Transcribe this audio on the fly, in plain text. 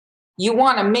you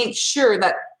want to make sure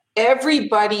that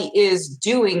everybody is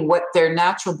doing what their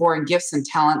natural born gifts and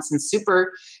talents and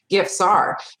super gifts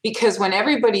are. Because when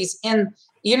everybody's in,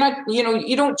 you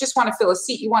don't just want to fill a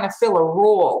seat, you want to fill a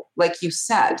role, like you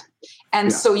said.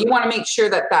 And so you want to make sure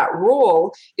that that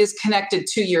role is connected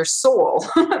to your soul,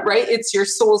 right? It's your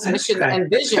soul's mission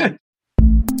and vision.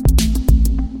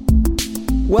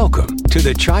 Welcome to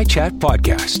the Chai Chat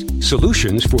Podcast,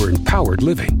 solutions for empowered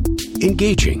living.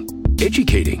 Engaging,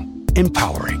 educating,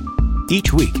 empowering.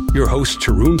 Each week, your hosts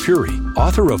Tarun Puri,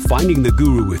 author of Finding the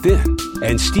Guru Within,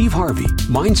 and Steve Harvey,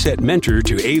 mindset mentor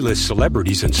to A-list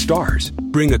celebrities and stars,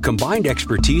 bring a combined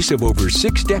expertise of over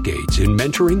 6 decades in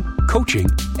mentoring, coaching,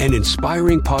 and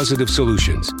inspiring positive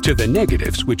solutions to the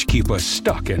negatives which keep us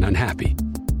stuck and unhappy.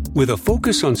 With a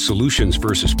focus on solutions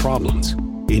versus problems,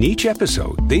 in each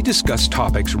episode, they discuss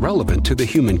topics relevant to the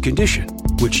human condition,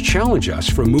 which challenge us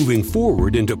from moving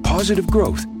forward into positive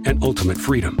growth and ultimate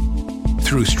freedom.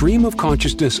 Through stream of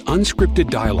consciousness, unscripted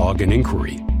dialogue and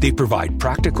inquiry, they provide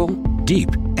practical, deep,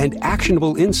 and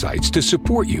actionable insights to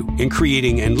support you in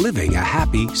creating and living a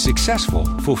happy, successful,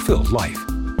 fulfilled life.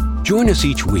 Join us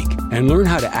each week and learn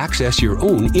how to access your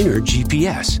own inner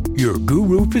GPS, your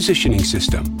guru positioning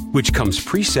system, which comes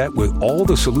preset with all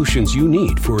the solutions you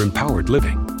need for empowered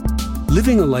living.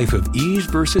 Living a life of ease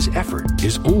versus effort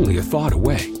is only a thought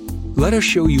away. Let us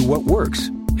show you what works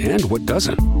and what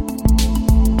doesn't.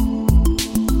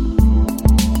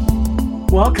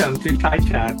 Welcome to Chai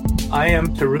Chat. I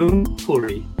am Tarun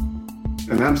Puri.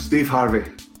 And I'm Steve Harvey.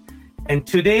 And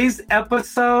today's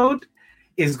episode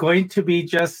is going to be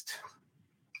just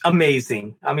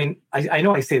amazing. I mean, I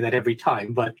know I say that every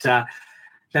time, but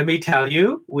let me tell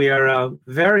you, we are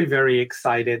very, very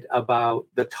excited about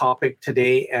the topic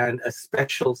today and a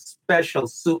special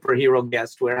superhero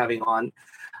guest we're having on.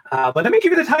 But let me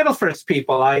give you the title first,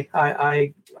 people.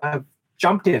 I've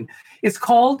jumped in. It's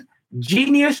called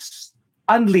Genius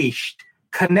Unleashed,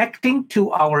 Connecting to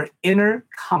Our Inner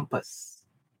Compass.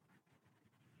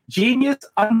 Genius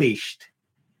Unleashed,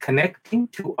 Connecting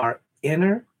to Our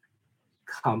Inner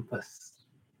Compass.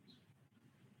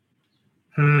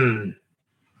 And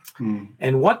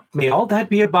what may all that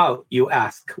be about, you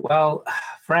ask? Well,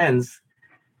 friends,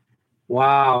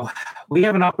 wow, we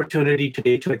have an opportunity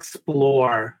today to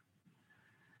explore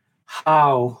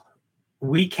how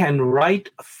we can, right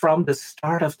from the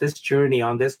start of this journey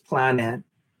on this planet,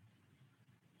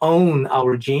 own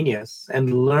our genius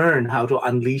and learn how to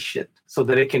unleash it so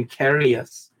that it can carry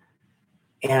us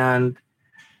and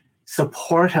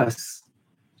support us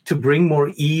to bring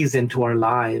more ease into our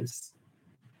lives.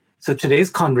 So today's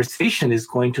conversation is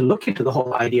going to look into the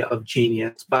whole idea of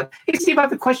genius. But hey, Steve, I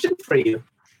have a question for you.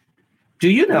 Do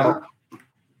you know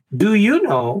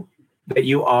that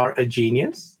you are a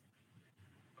genius?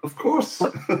 Of course.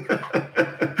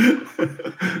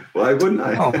 Why wouldn't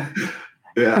I? Oh.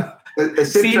 Yeah.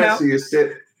 It's interesting you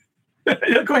say.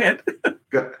 Go ahead.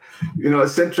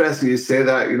 It's interesting you say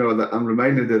that. That I'm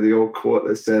reminded of the old quote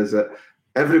that says that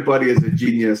everybody is a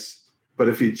genius, but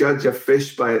if you judge a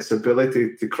fish by its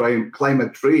ability to climb a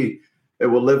tree, it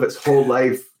will live its whole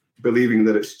life believing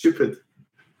that it's stupid.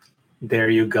 There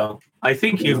you go. I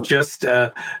think you have just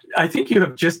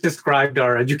described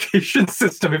our education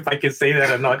system, if I can say that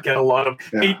and not get a lot of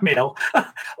hate mail.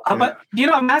 But,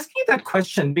 I'm asking you that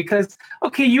question because,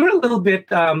 okay, you're a little bit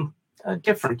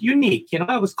different, unique.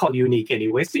 I was called unique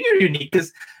anyway. So you're unique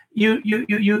because you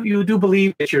do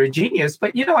believe that you're a genius.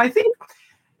 But, I think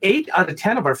 8 out of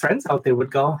 10 of our friends out there would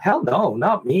go, hell no,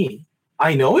 not me.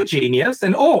 I know a genius.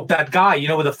 And, that guy,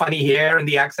 with the funny hair and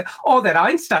the accent. Oh, that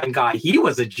Einstein guy, he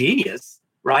was a genius.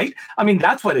 Right? I mean,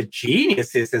 that's what a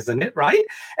genius is, isn't it? Right?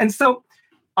 And so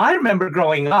I remember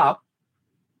growing up,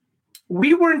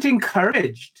 we weren't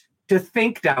encouraged to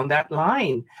think down that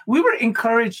line. We were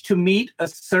encouraged to meet a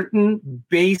certain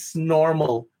base norm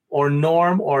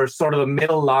or sort of a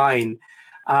middle line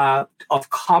of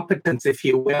competence, if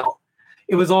you will.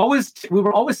 We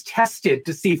were always tested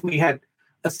to see if we had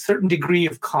a certain degree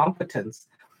of competence.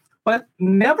 But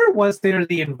never was there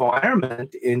the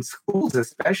environment in schools,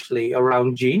 especially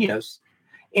around genius.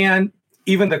 And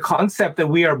even the concept that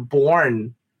we are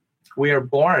born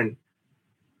in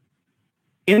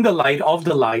the light of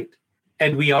the light,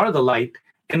 and we are the light.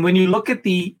 And when you look at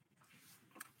the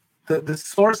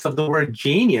source of the word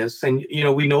genius, and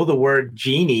we know the word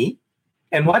genie,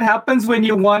 and what happens when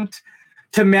you want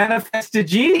to manifest a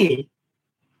genie?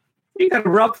 You got to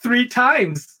rub 3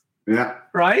 times. Yeah.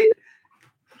 Right?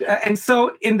 And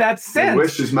so in that sense... The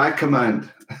wish is my command.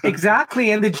 Exactly.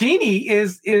 And the genie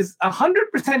is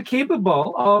 100%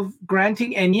 capable of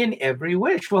granting any and every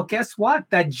wish. Well, guess what?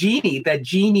 That genie, that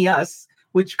genius,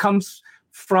 which comes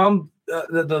from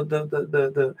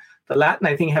the Latin,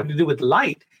 I think, have to do with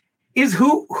light, is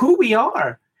who we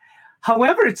are.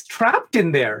 However, it's trapped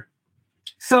in there.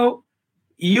 So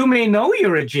you may know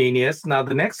you're a genius. Now,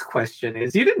 the next question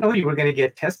is, you didn't know you were going to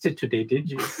get tested today, did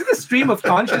you? This is the stream of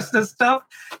consciousness stuff.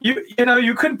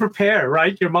 You couldn't prepare,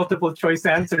 right? Your multiple choice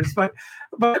answers, but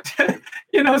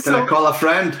Can I call a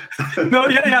friend? No,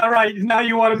 yeah, right. Now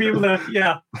you want to be able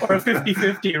to, or a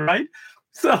 50-50, right?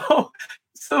 So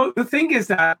the thing is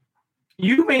that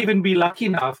you may even be lucky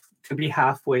enough to be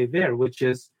halfway there, which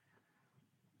is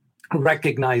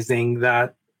recognizing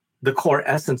that the core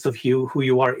essence of you, who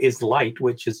you are, is light,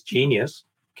 which is genius,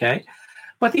 okay?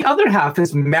 But the other half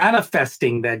is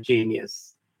manifesting that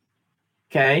genius,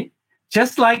 okay?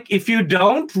 Just like if you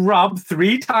don't rub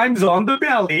 3 times on the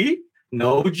belly,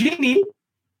 no genie,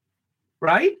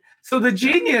 right? So the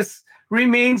genius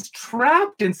remains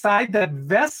trapped inside that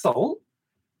vessel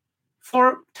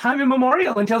for time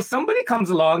immemorial until somebody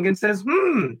comes along and says,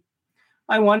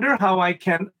 I wonder how I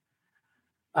can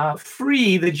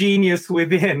free the genius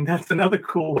within. That's another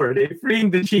cool word,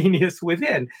 freeing the genius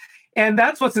within. And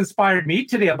that's what's inspired me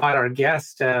today about our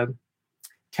guest,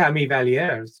 Tammy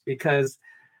Vallieres, because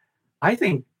I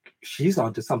think she's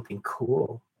onto something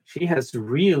cool. She has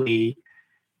really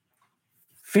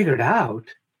figured out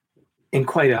in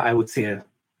quite I would say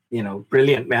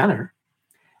brilliant manner,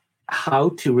 how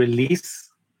to release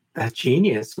that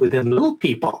genius within little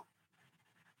people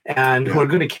and who are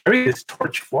going to carry this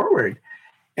torch forward.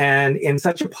 And in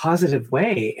such a positive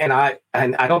way. And I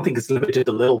don't think it's limited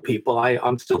to little people.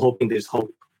 I'm still hoping there's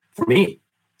hope for me.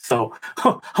 So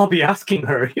I'll be asking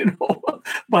her,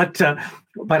 But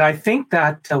I think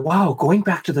that, going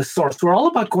back to the source. We're all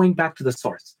about going back to the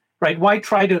source, right? Why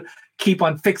try to keep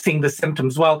on fixing the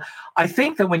symptoms? Well, I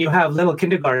think that when you have little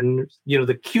kindergartners,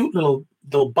 the cute little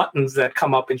buttons that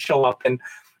come up and show up, and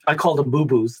I call them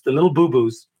boo-boos, the little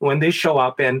boo-boos, when they show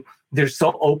up and they're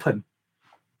so open,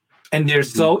 and they're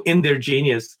so in their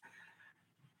genius.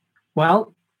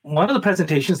 Well, one of the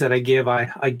presentations that I give,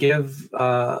 I give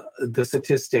the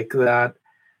statistic that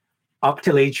up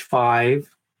till age 5,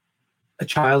 a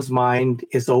child's mind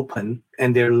is open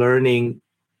and they're learning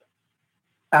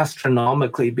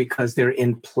astronomically because they're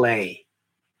in play.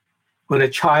 When a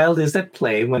child is at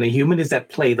play, when a human is at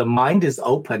play, the mind is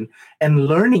open and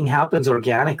learning happens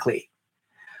organically.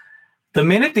 The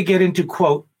minute they get into,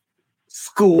 quote,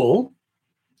 school,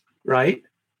 right,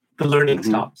 the learning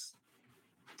stops.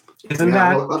 Isn't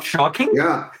that shocking?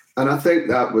 Yeah, and I think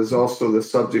that was also the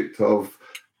subject of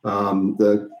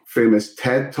the famous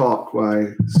TED Talk by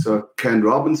Sir Ken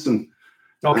Robinson.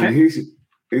 Okay. And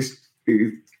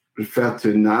he referred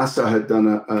to NASA had done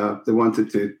they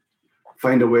wanted to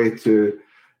find a way to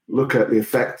look at the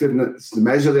effectiveness, to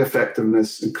measure the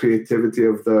effectiveness and creativity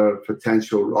of their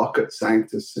potential rocket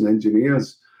scientists and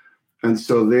engineers. And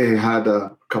so they had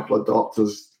a couple of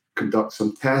doctors conduct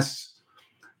some tests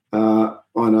on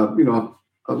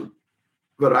a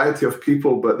variety of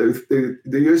people, but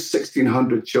they used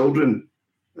 1,600 children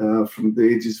from the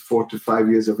ages 4 to 5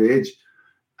 years of age,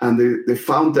 and they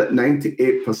found that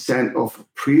 98% of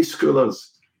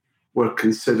preschoolers were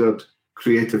considered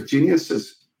creative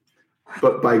geniuses,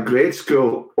 but by grade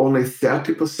school, only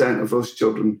 30% of those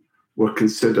children were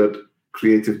considered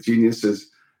creative geniuses,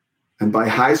 and by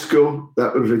high school,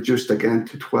 that was reduced again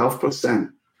to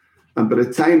 12%. And by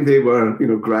the time they were,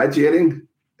 graduating,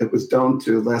 it was down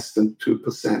to less than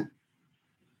 2%.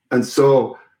 And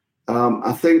so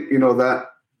I think, that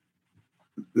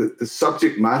the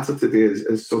subject matter today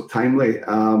is so timely.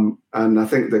 And I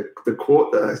think the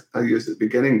quote that I used at the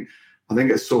beginning, I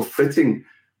think it's so fitting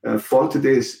for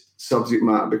today's subject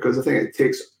matter, because I think it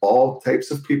takes all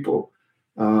types of people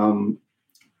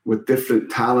with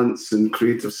different talents and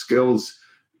creative skills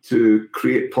to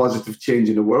create positive change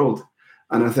in the world.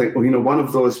 And I think, one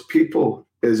of those people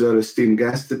is our esteemed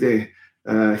guest today,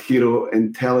 hero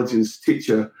intelligence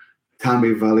teacher,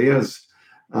 Tammy Vallieres.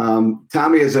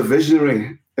 Tammy is a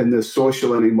visionary in the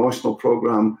social and emotional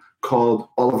program called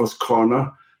Oliver's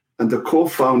Corner, and the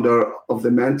co-founder of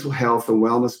the mental health and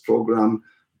wellness program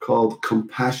called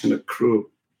Compassionate Crew.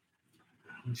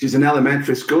 She's an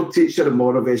elementary school teacher, a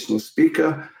motivational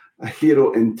speaker, a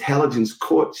hero intelligence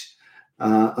coach,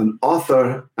 an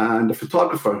author, and a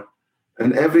photographer.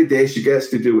 And every day she gets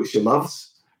to do what she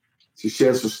loves. She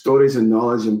shares her stories and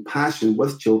knowledge and passion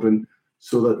with children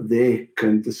so that they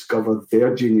can discover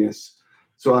their genius.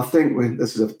 So I think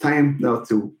this is a time now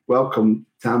to welcome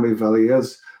Tammy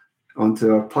Vallieres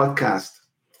onto our podcast.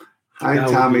 Hi,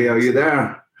 Tammy. Are you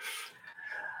there?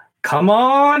 Come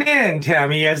on in,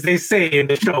 Tammy, as they say in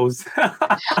the shows.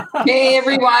 Hey,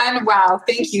 everyone. Wow.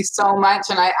 Thank you so much.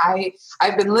 And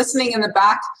I've been listening in the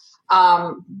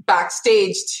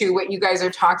backstage to what you guys are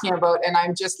talking about, and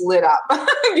I'm just lit up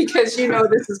because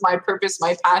this is my purpose,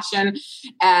 my passion,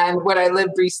 and what I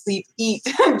live, breathe, sleep, eat,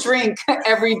 drink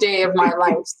every day of my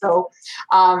life. So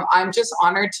I'm just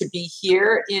honored to be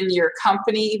here in your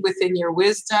company, within your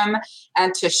wisdom,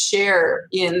 and to share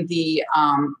in the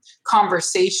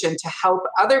conversation to help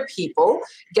other people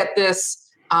get this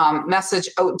message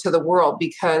out to the world,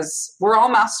 because we're all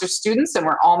master students and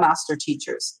we're all master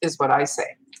teachers, is what I say.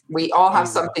 We all have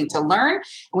something to learn, and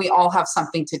we all have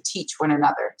something to teach one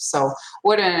another. So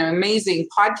what an amazing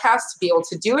podcast to be able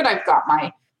to do it. I've got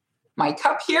my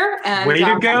cup here. And way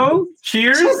to go.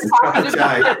 Cheers.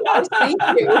 Thank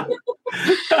you.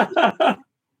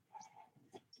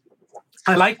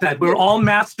 I like that. We're all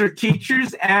master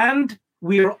teachers and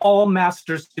we are all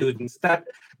master students. That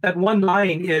one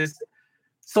line is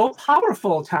so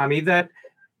powerful, Tammy, that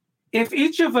if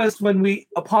each of us,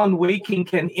 upon waking,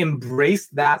 can embrace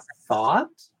that thought,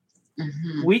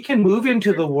 we can move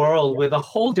into the world with a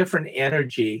whole different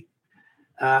energy.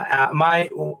 My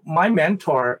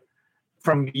mentor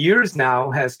from years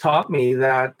now has taught me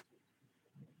that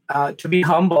to be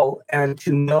humble and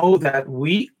to know that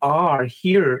we are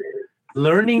here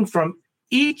learning from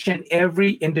each and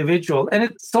every individual. And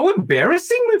it's so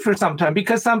embarrassing for sometimes,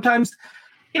 because sometimes,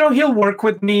 he'll work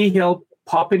with me, he'll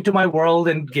pop into my world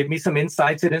and give me some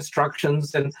insights and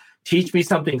instructions and teach me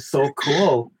something so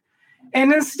cool.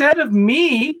 And instead of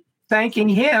me thanking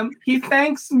him, he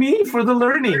thanks me for the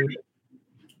learning.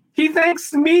 He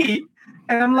thanks me.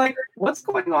 And I'm like, what's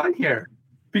going on here?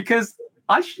 Because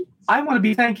I want to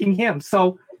be thanking him.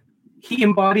 So he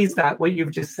embodies that, what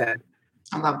you've just said.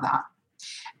 I love that.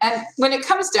 And when it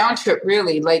comes down to it,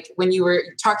 really, like when you were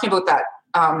talking about that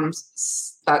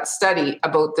study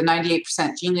about the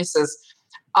 98% geniuses,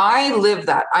 I live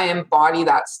that. I embody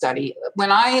that study.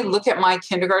 When I look at my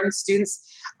kindergarten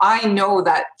students, I know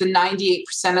that the 98%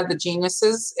 of the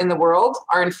geniuses in the world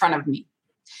are in front of me.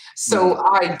 So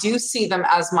I do see them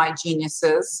as my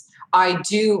geniuses. I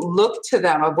do look to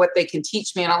them of what they can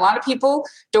teach me. And a lot of people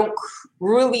don't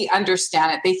really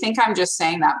understand it. They think I'm just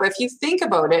saying that. But if you think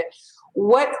about it,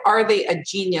 what are they a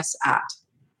genius at?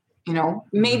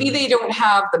 Maybe they don't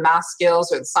have the math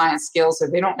skills or the science skills, or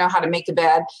they don't know how to make a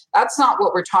bed. That's not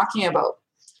what we're talking about.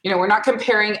 We're not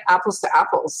comparing apples to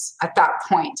apples at that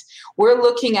point. We're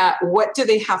looking at what do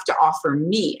they have to offer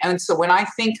me. And so when I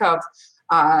think of,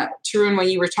 Tarun, when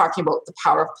you were talking about the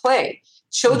power of play,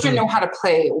 children know how to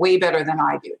play way better than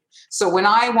I do. So when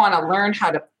I want to learn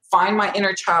how to find my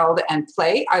inner child and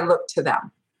play, I look to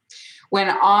them. When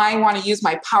I want to use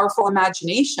my powerful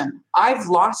imagination, I've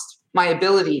lost my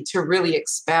ability to really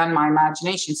expand my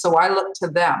imagination. So I look to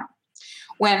them.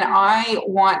 When I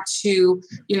want to,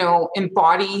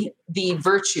 embody the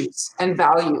virtues and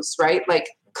values, right? Like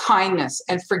kindness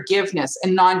and forgiveness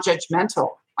and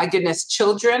non-judgmental. My goodness,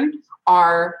 children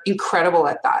are incredible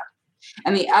at that.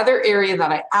 And the other area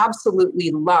that I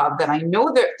absolutely love, that I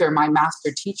know that they're my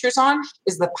master teachers on,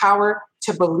 is the power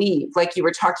to believe. Like you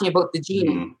were talking about the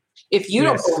genie. If you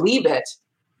don't believe it,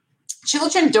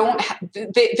 children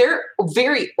they're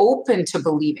very open to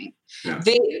believing.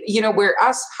 Where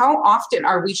us, how often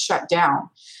are we shut down?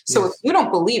 So if you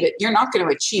don't believe it, you're not going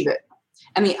to achieve it.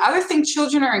 And the other thing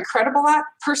children are incredible at,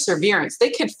 perseverance. They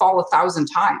could fall 1,000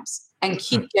 times and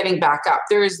keep getting back up.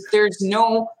 There's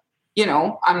no,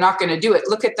 I'm not going to do it.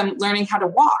 Look at them learning how to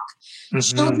walk.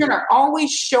 Children are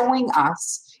always showing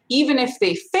us, even if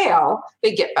they fail,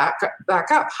 they get back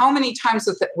up. How many times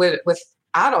with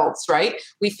adults, right?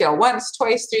 We fail once,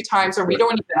 twice, 3 times, or we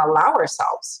don't even allow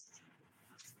ourselves.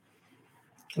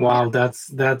 Wow,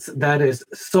 that is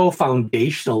so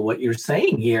foundational what you're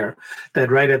saying here,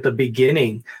 that right at the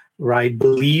beginning, right,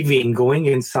 believing, going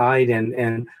inside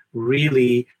and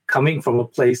really coming from a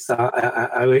place,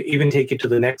 I would even take it to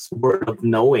the next word of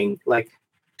knowing, like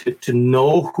to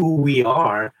know who we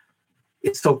are.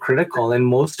 It's so critical. And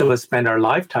most of us spend our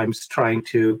lifetimes trying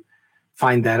to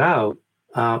find that out.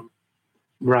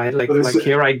 Right, right,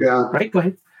 go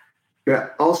ahead. Yeah,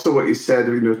 also what you said,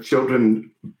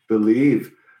 children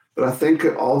believe, but I think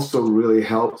it also really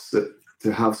helps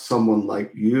to have someone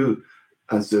like you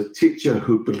as a teacher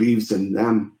who believes in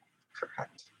them.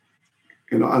 Correct.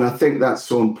 And I think that's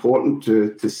so important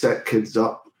to set kids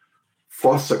up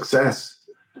for success,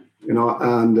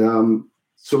 and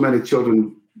so many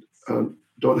children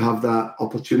don't have that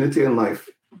opportunity in life,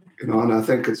 and I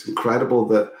think it's incredible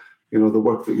that, the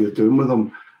work that you're doing with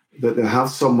them, that they have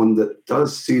someone that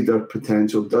does see their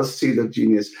potential, does see their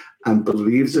genius, and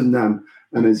believes in them.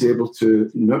 and is able to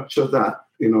nurture that,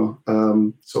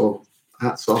 so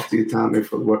hats off to you, Tammy,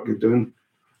 for the work you're doing.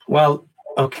 Well,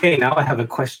 okay, now I have a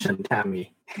question,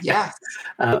 Tammy. Yes.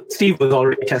 Steve was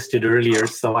already tested earlier,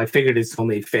 so I figured it's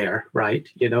only fair, right?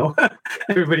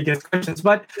 Everybody gets questions.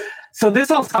 But so this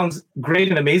all sounds great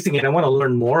and amazing, and I want to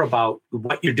learn more about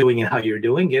what you're doing and how you're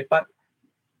doing it. But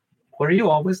were you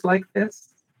always like this?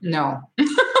 No.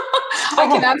 I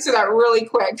can answer that really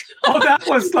quick. That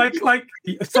was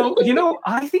so,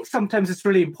 I think sometimes it's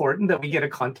really important that we get a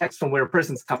context from where a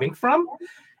person's coming from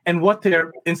and what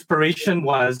their inspiration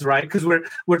was, right? Because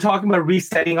we're talking about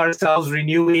resetting ourselves,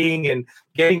 renewing and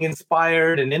getting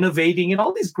inspired and innovating and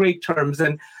all these great terms.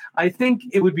 And I think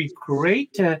it would be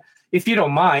great to, if you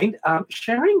don't mind,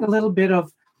 sharing a little bit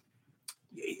of,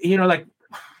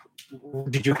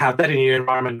 did you have that in your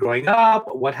environment growing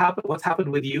up? What's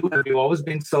happened with you? Have you always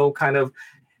been so kind of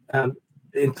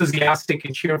enthusiastic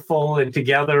and cheerful and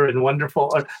together and wonderful,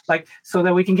 or so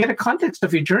that we can get a context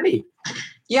of your journey?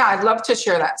 Yeah, I'd love to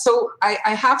share that. So I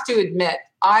have to admit,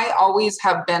 I always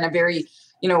have been a very,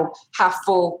 half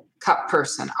full cup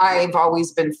person. I've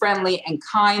always been friendly and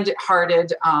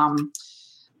kind-hearted.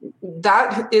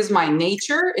 That is my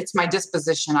nature. It's my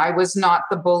disposition. I was not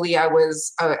the bully. I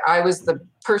was the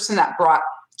person that brought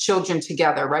children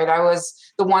together, right? I was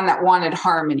the one that wanted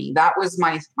harmony. That was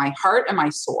my heart and my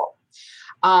soul.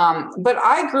 But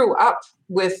I grew up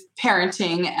with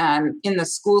parenting and in the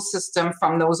school system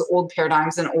from those old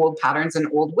paradigms and old patterns and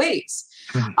old ways.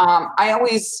 I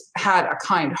always had a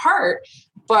kind heart,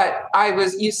 but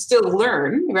you still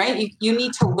learn, right? You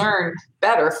need to learn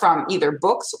better from either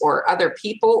books or other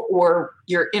people or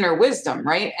your inner wisdom,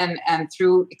 right? And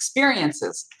through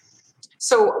experiences.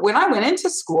 So when I went into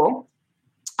school,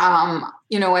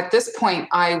 at this point,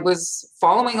 I was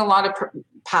following a lot of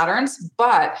patterns,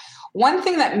 but one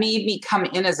thing that made me come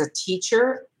in as a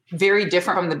teacher, very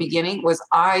different from the beginning, was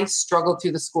I struggled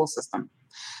through the school system.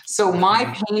 So my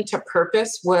pain to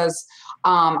purpose was,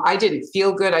 I didn't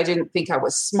feel good. I didn't think I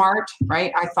was smart,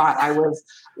 right? I thought I was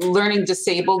learning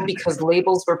disabled because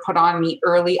labels were put on me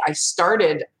early. I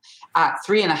started at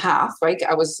 3.5, right?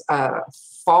 I was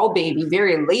fall baby,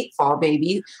 very late fall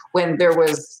baby, when there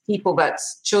was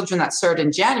children that started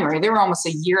in January. They were almost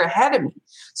a year ahead of me.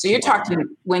 So you're talking,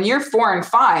 when you're 4 and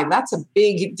 5, that's a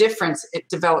big difference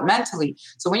developmentally.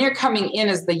 So when you're coming in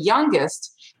as the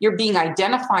youngest, you're being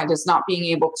identified as not being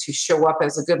able to show up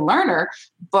as a good learner,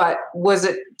 but was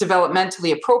it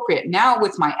developmentally appropriate? Now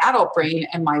with my adult brain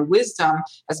and my wisdom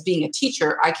as being a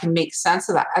teacher, I can make sense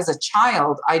of that. As a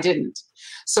child, I didn't.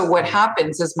 So what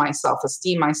happens is my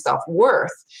self-esteem, my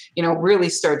self-worth, really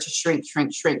started to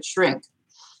shrink.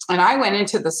 And I went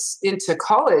into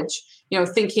college,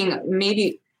 thinking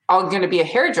maybe I'm going to be a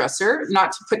hairdresser,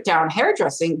 not to put down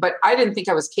hairdressing, but I didn't think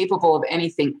I was capable of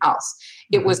anything else.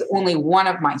 It was only one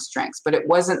of my strengths, but it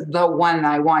wasn't the one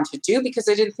that I wanted to do because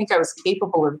I didn't think I was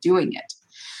capable of doing it.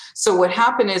 So what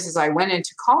happened is I went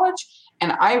into college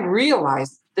and I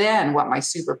realized then what my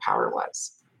superpower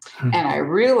was. And I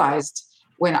realized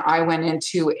when I went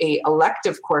into a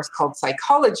elective course called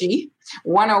Psychology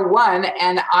 101,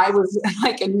 and I was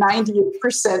like a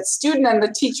 98% student, and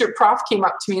the teacher prof came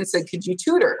up to me and said, "Could you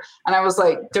tutor?" And I was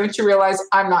like, "Don't you realize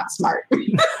I'm not smart?"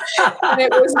 And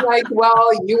it was like,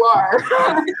 "Well, you are."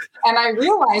 And I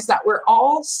realized that we're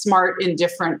all smart in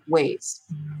different ways.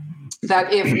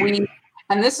 That if we,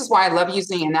 and this is why I love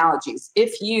using analogies,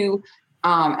 if you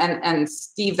and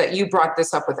Steve, that you brought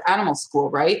this up with animal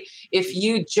school, right? If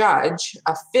you judge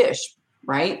a fish,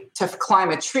 right, to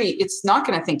climb a tree, it's not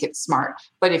going to think it's smart.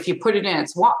 But if you put it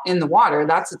in the water,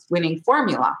 that's its winning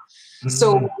formula. Mm-hmm.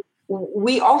 So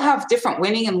we all have different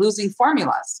winning and losing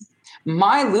formulas.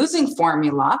 My losing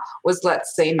formula was,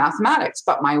 let's say, mathematics,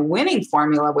 but my winning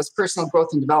formula was personal growth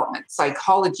and development.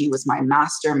 Psychology was my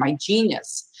master, my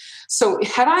genius. So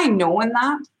had I known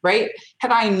that, right?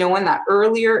 Had I known that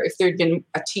earlier, if there'd been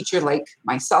a teacher like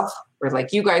myself or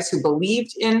like you guys who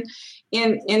believed in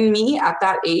me at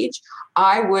that age,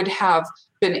 I would have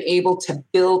been able to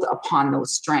build upon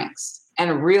those strengths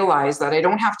and realize that I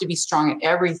don't have to be strong at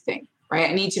everything, right?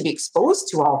 I need to be exposed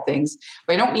to all things,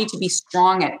 but I don't need to be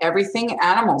strong at everything.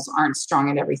 Animals aren't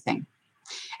strong at everything.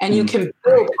 And you can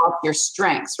build up your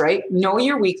strengths, right? Know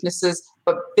your weaknesses,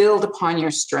 but build upon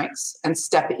your strengths and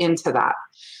step into that.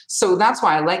 So that's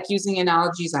why I like using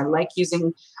analogies. I like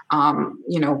using,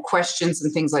 questions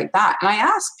and things like that. And I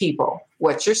ask people,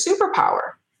 what's your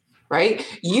superpower, right?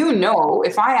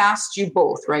 If I asked you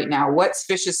both right now, what's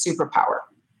fish's superpower?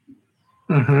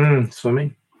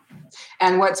 Swimming.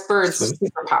 And what's birds'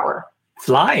 superpower?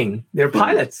 Flying. They're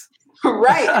pilots.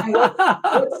 Right. And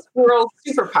what's squirrel's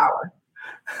superpower?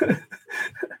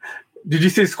 Did you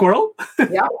say squirrel?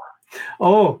 Yeah.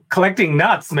 Oh, collecting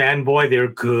nuts, man. Boy, they're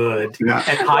good. Yeah.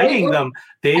 And hiding them.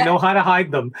 They know how to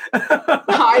hide them.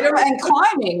 Hide them and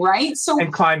climbing, right? So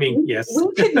and climbing, yes.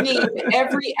 We could name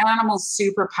every animal's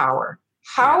superpower.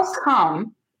 How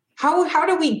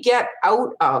do we get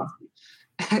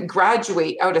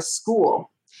graduate out of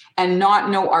school and not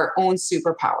know our own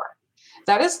superpower?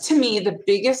 That is, to me, the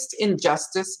biggest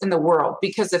injustice in the world,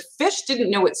 because if fish didn't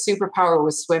know its superpower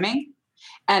was swimming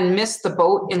and missed the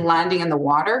boat in landing in the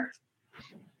water,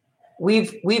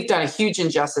 we've done a huge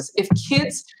injustice. If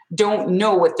kids don't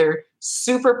know what their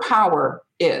superpower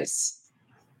is,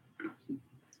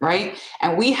 right,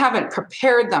 and we haven't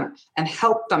prepared them and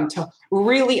helped them to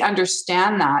really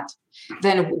understand that,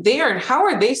 then how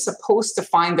are they supposed to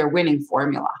find their winning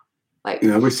formula? Like,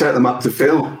 we set them up to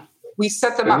fail. We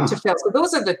set them up to fail. So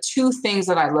those are the two things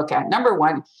that I look at. Number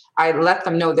one, I let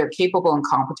them know they're capable and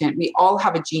competent. We all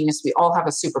have a genius. We all have a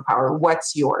superpower.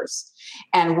 What's yours?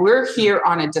 And we're here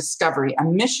on a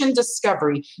mission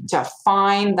discovery to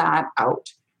find that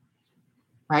out,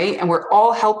 right? And we're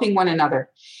all helping one another.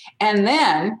 And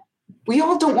then we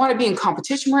all don't want to be in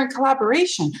competition. We're in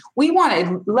collaboration. We want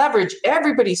to leverage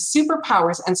everybody's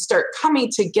superpowers and start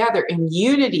coming together in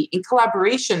unity, in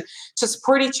collaboration to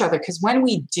support each other. Because when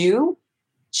we do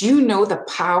you know the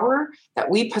power that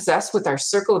we possess with our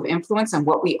circle of influence and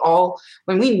when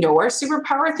we know our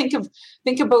superpower?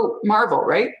 Think about Marvel,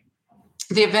 right?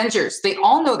 The Avengers, they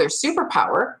all know their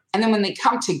superpower. And then when they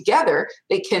come together,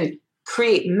 they can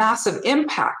create massive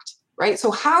impact. Right?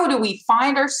 So how do we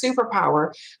find our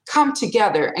superpower, come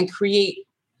together, and create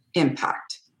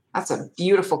impact? That's a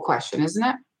beautiful question, isn't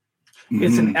it?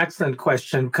 It's an excellent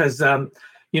question because,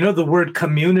 the word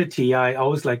community, I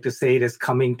always like to say it is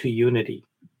coming to unity.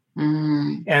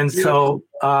 And so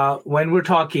when we're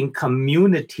talking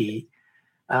community,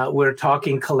 we're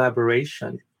talking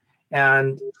collaboration.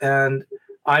 And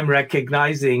I'm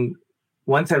recognizing,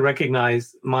 once I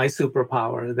recognize my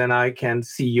superpower, then I can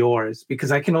see yours,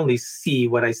 because I can only see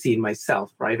what I see in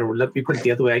myself, right? Or let me put it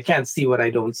the other way, I can't see what I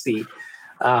don't see.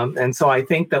 And so I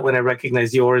think that when I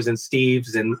recognize yours and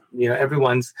Steve's and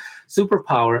everyone's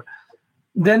superpower,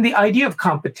 then the idea of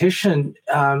competition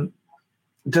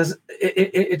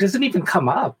it doesn't even come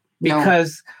up.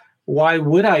 Because why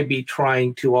would I be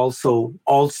trying to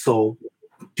also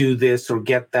do this or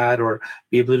get that or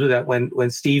be able to do that when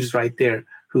Steve's right there,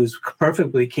 who's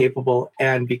perfectly capable,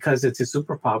 and because it's a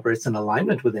superpower, it's in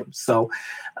alignment with him. So,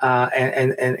 but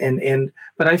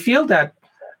I feel that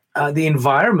the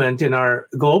environment in our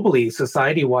globally,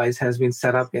 society-wise, has been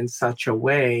set up in such a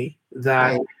way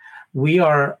that we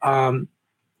are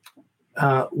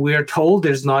told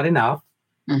there's not enough,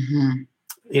 and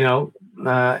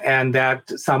that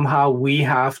somehow we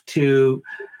have to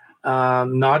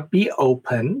not be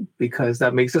open, because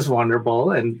that makes us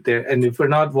vulnerable, and if we're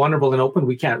not vulnerable and open,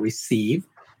 we can't receive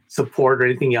support or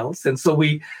anything else. And so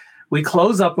we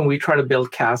close up and we try to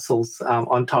build castles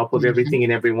on top of everything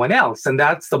and everyone else. And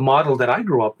that's the model that I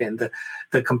grew up in,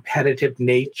 the competitive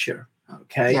nature.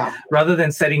 Rather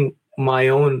than setting my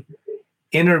own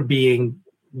inner being,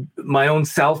 my own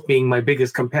self being my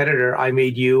biggest competitor, I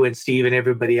made you and Steve and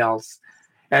everybody else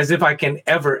as if I can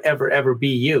ever be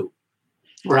you.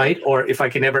 Right? Or if I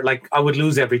can ever, I would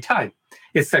lose every time.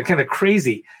 It's that kind of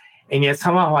crazy. And yet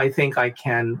somehow I think I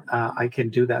can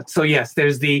do that. So yes,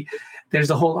 there's the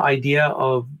whole idea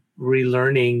of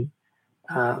relearning,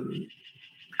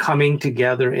 coming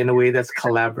together in a way that's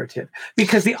collaborative.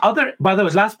 Because by the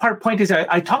way, last point is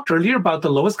I talked earlier about the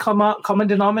lowest common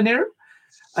denominator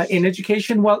in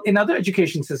education. Well, in other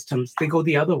education systems, they go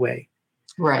the other way.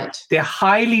 Right. They're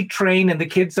highly trained, and the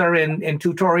kids are in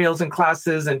tutorials and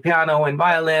classes and piano and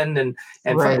violin and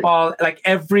football,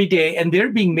 every day. And they're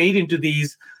being made into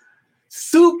these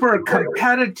super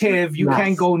competitive, you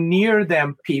can't go near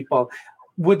them people,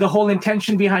 with the whole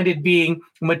intention behind it being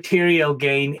material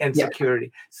gain and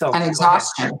security. So and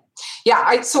exhaustion.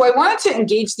 So I wanted to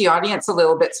engage the audience a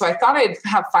little bit. So I thought I'd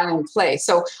have fun and play.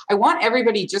 So I want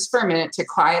everybody just for a minute to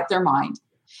quiet their mind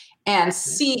and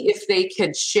see if they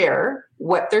could share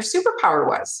what their superpower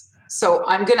was. So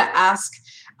I'm going to ask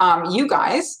you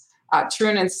guys,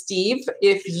 Tarun and Steve,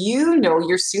 if you know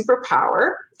your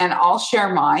superpower, and I'll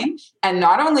share mine. And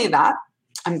not only that,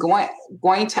 I'm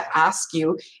going to ask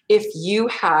you if you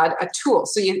had a tool.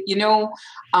 So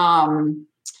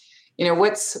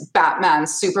what's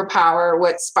Batman's superpower?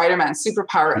 What's Spider-Man's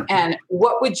superpower? And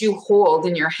what would you hold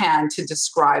in your hand to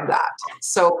describe that?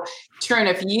 So, Tarun,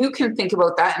 if you can think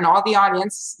about that, and all the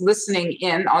audience listening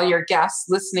in, all your guests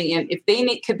listening in,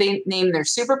 could they name their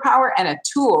superpower and a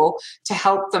tool to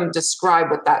help them describe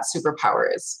what that superpower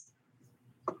is?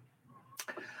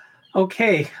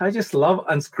 Okay, I just love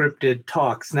unscripted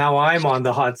talks. Now I'm on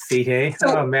the hot seat, hey?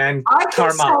 So oh, man. I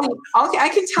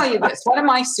can tell you this. One of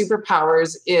my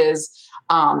superpowers is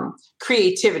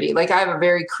creativity. Like I have a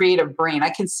very creative brain. I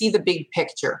can see the big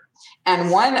picture.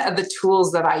 And one of the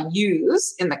tools that I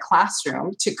use in the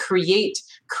classroom to create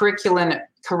curriculum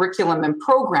and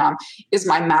program is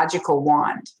my magical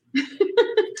wand.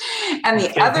 And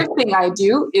the other thing I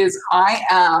do is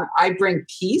I bring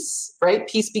peace, right?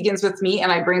 Peace begins with me,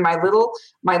 and I bring my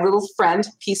little friend,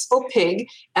 Peaceful Pig,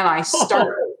 and I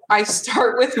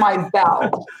start with my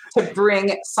bell to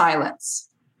bring silence.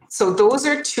 So those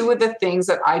are two of the things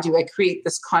that I do. I create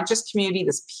this conscious community,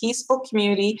 this peaceful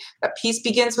community. That peace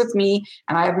begins with me,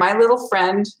 and I have my little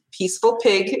friend, Peaceful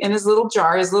Pig, in his little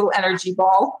jar, his little energy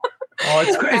ball. Oh,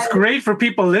 it's great for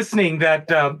people listening that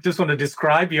just want to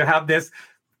describe. You have this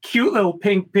cute little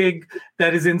pink pig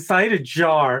that is inside a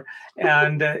jar,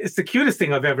 and it's the cutest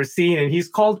thing I've ever seen. And he's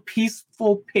called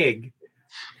Peaceful Pig.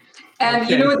 And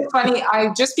you know what's funny?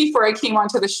 Just before I came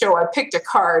onto the show, I picked a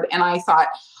card, and I thought,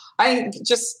 I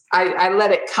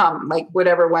let it come, like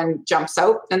whatever one jumps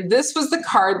out. And this was the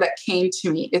card that came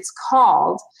to me. It's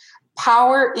called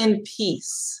Power in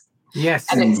Peace. Yes.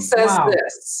 And it says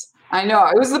this. I know,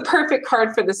 it was the perfect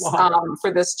card for this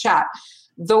for this chat.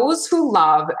 Those who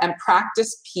love and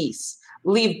practice peace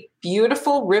leave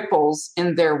beautiful ripples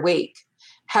in their wake.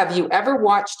 Have you ever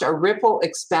watched a ripple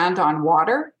expand on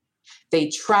water? They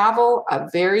travel a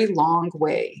very long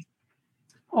way.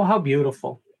 Oh, how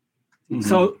beautiful. Mm-hmm.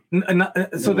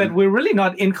 So that we're really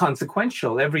not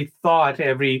inconsequential. Every thought,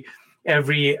 every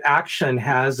action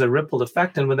has a ripple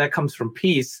effect. And when that comes from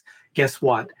peace, guess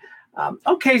what?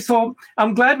 Okay, so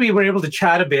I'm glad we were able to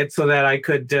chat a bit so that I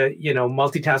could,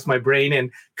 multitask my brain and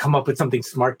come up with something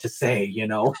smart to say.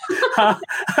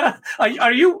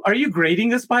 Are you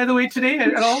grading us, by the way, today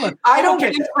at all? I don't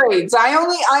give grades. I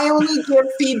only give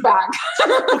feedback.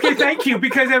 Okay, thank you.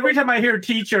 Because every time I hear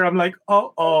teacher, I'm like,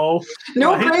 no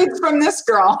grades from this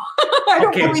girl. I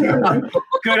don't believe in them.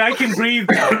 Good. I can breathe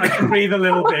now. I can breathe a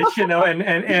little bit,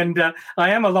 and I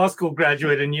am a law school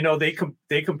graduate, and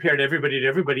they compared everybody to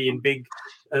everybody in big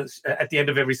at the end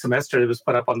of every semester it was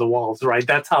put up on the walls, right?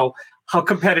 That's how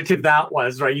competitive that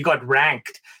was, right? You got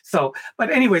ranked. So,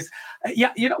 but anyways,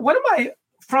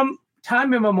 from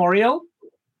time immemorial,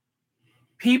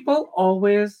 people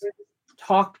always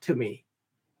talk to me.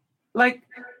 Like,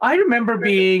 I remember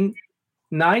being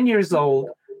 9 years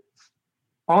old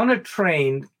on a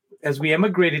train as we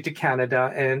emigrated to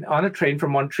Canada, and on a train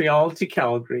from Montreal to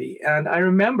Calgary. And I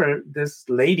remember this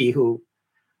lady who,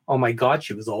 oh my God,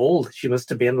 she was old. She must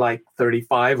have been like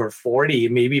 35 or 40,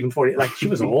 maybe even 40. Like, she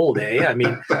was old, eh? I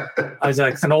mean, I was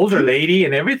like, it's an older lady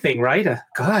and everything, right?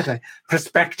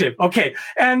 Perspective. Okay.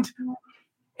 And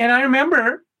I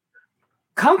remember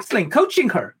coaching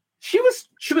her. She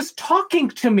was talking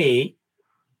to me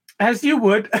as you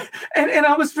would. And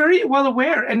I was very well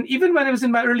aware. And even when I was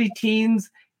in my early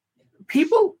teens,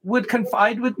 people would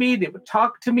confide with me. They would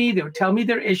talk to me. They would tell me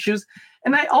their issues.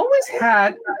 And I always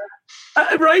had,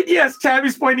 right? Yes,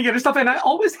 Tammy's pointing at herself. And I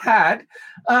always had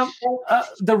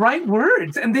the right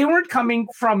words. And they weren't coming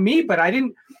from me, but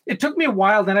it took me a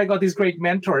while. Then I got these great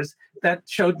mentors that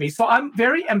showed me. So I'm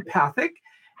very empathic.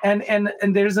 And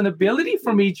there's an ability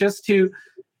for me just to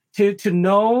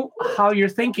know how you're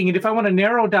thinking. And if I want to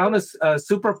narrow down a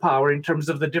superpower in terms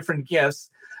of the different gifts,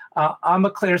 I'm a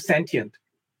clairsentient.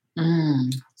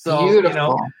 So,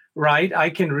 beautiful. Right? I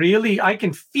can literally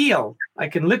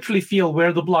feel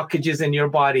where the blockage is in your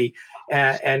body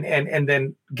and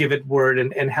then give it word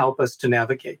and help us to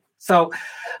navigate. So,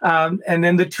 and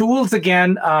then the tools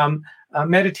again,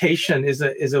 meditation is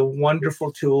a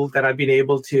wonderful tool that I've been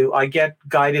able to, I get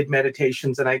guided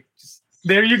meditations and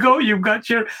there you go. You've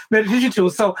got your meditation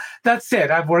tools. So that's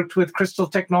it. I've worked with crystal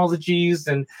technologies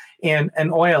and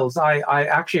oils. I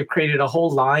actually have created a whole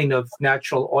line of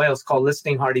natural oils called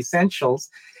Listening Heart Essentials.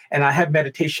 And I have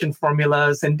meditation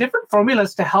formulas and different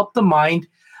formulas to help the mind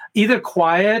either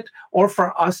quiet or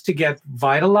for us to get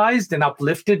vitalized and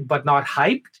uplifted, but not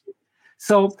hyped.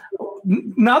 So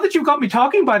now that you've got me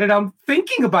talking about it, I'm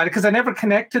thinking about it because I never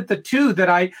connected the two, that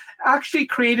I actually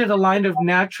created a line of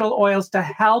natural oils to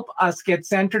help us get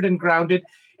centered and grounded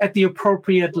at the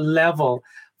appropriate level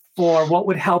for what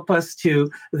would help us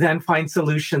to then find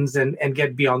solutions and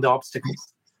get beyond the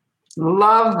obstacles.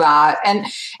 Love that.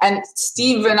 And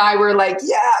Steve and I were like,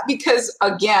 yeah, because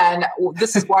again,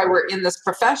 this is why we're in this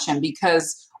profession,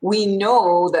 because we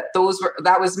know that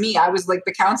that was me. I was like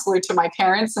the counselor to my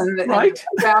parents and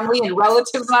family and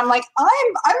relatives. And I'm like,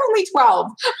 I'm only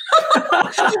 12.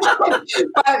 But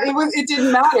it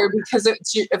didn't matter because a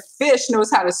fish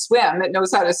knows how to swim. It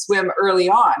knows how to swim early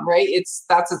on, right?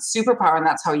 That's its superpower, and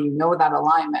that's how you know that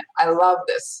alignment. I love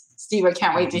this. Steve, I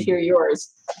can't wait to hear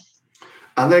yours.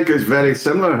 I think it's very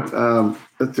similar to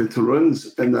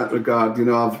Tarun's in that regard. You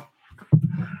know,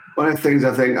 one of the things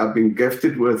I think I've been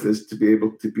gifted with is to be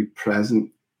able to be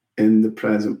present in the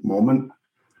present moment.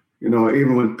 You know,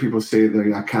 even when people say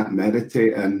that I can't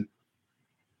meditate, and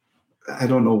I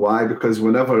don't know why, because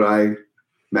whenever I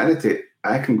meditate,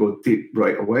 I can go deep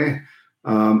right away.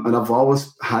 And I've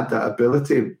always had that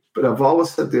ability, but I've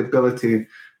always had the ability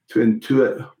to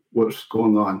intuit what's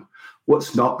going on,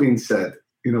 what's not being said,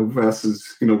 you know,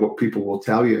 versus, you know, what people will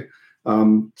tell you.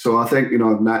 So I think, you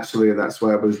know, naturally that's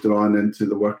why I was drawn into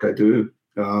the work I do.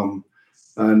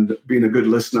 And being a good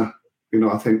listener, you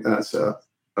know, I think that's a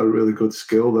really good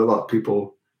skill that a lot of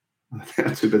people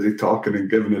are too busy talking and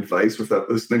giving advice without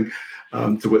listening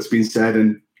to what's being said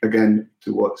and, again,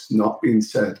 to what's not being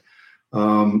said.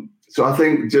 So I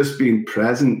think just being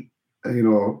present, you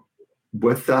know,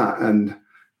 with that, and,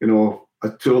 you know, a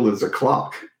tool is a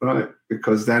clock, right?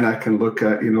 Because then I can look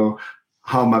at, you know,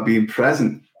 how am I being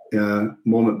present,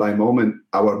 moment by moment,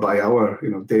 hour by hour, you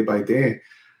know, day by day.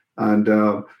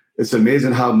 And it's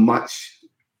amazing how much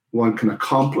one can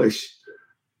accomplish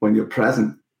when you're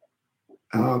present.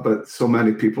 But so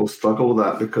many people struggle with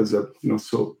that because of, you know,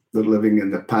 so they're living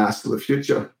in the past or the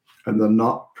future, and they're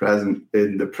not present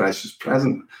in the precious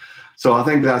present. So I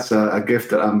think that's a gift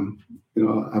that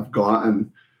I've got,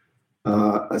 and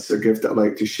it's a gift that I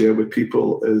like to share with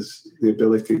people, is the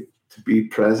ability to be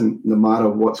present no matter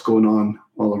what's going on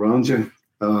all around you.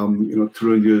 You know,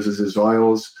 Tarun uses his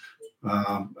oils.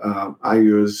 I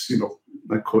use, you know,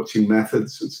 my coaching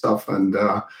methods and stuff. And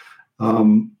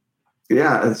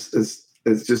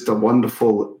it's just a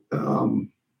wonderful,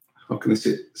 how can I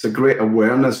say, it's a great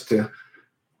awareness to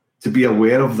be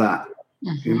aware of that,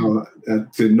 you know,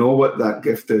 to know what that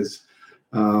gift is.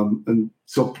 And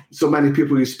so many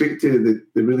people you speak to,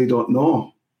 they really don't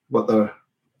know what their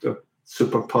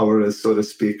superpower is, so to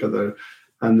speak,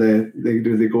 and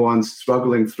they go on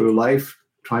struggling through life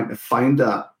trying to find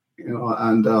that, you know.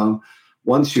 And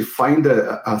once you find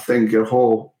it, I think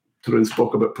Tarun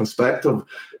spoke about perspective,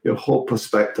 your whole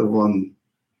perspective on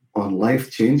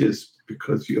life changes,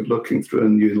 because you're looking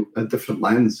through a different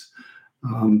lens.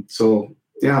 So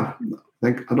yeah. I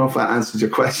don't know if I answered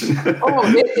your question.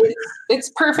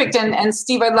 It's perfect. And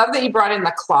Steve, I love that you brought in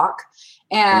the clock,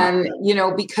 and, you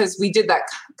know, because we did that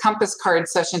compass card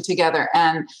session together.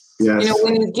 And, you know,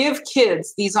 when you give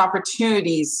kids these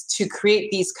opportunities to create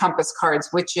these compass cards,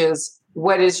 which is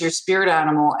what is your spirit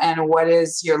animal and what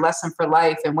is your lesson for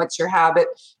life and what's your habit,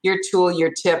 your tool,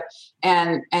 your tip,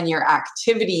 and your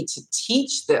activity to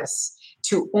teach this,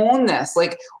 to own this.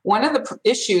 Like, one of the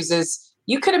issues is,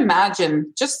 you could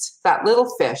imagine just that little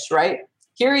fish, right?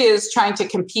 Here he is trying to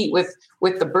compete with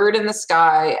the bird in the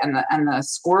sky and the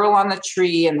squirrel on the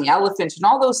tree and the elephant and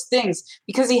all those things,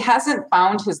 because he hasn't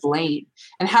found his lane.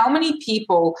 And how many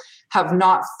people have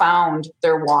not found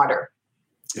their water?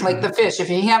 Like the fish. If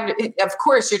you have, of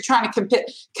course, you're trying to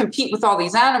compete with all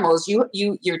these animals.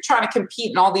 You're trying to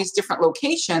compete in all these different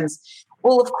locations.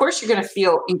 Well, of course, you're going to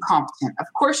feel incompetent. Of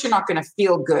course, you're not going to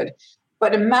feel good.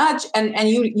 But imagine, and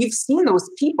you've seen those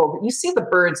people, you see the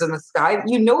birds in the sky,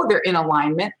 you know they're in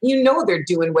alignment, you know they're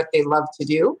doing what they love to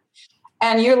do.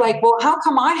 And you're like, well, how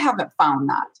come I haven't found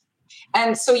that?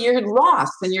 And so you're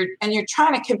lost, and you're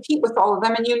trying to compete with all of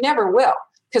them, and you never will,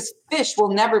 because fish will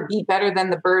never be better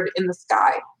than the bird in the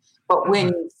sky. But when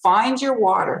you find your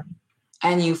water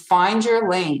and you find your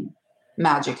lane,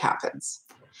 magic happens.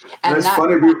 And that's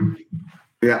funny.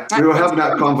 We were having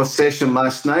that conversation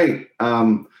last night.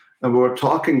 And we were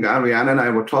talking, Ariane and I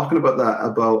were talking about that,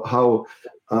 about how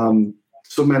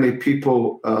so many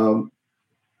people,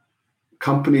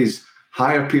 companies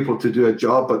hire people to do a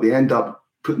job, but they end up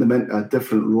putting them in a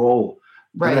different role.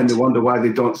 Right. And then they wonder why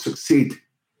they don't succeed.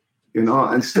 You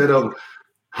know, instead of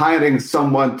hiring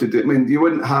someone to do, I mean, you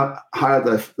wouldn't hire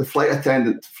the flight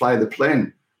attendant to fly the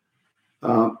plane.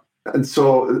 And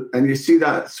you see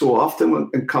that so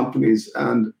often in companies,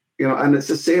 and, you know, and it's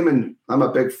the same I'm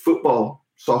a big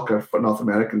soccer for North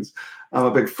Americans. I'm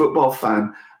a big football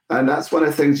fan. And that's one of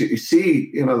the things that you see,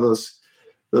 you know,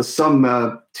 there's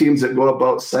some teams that go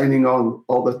about signing on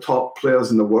all the top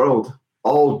players in the world,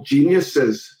 all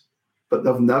geniuses, but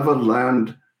they've never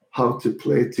learned how to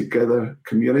play together,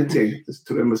 community, as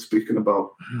Tarun was speaking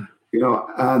about, you know,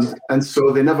 and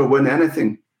so they never win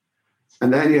anything.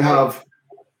 And then you have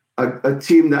a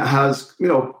team that has,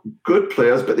 good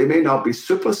players, but they may not be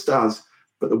superstars.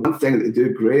 But the one thing that they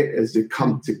do great is they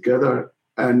come together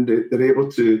and they're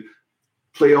able to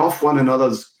play off one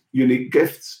another's unique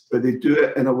gifts, but they do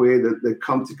it in a way that they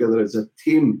come together as a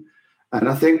team. And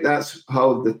I think that's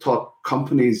how the top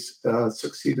companies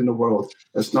succeed in the world.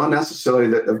 It's not necessarily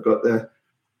that they've got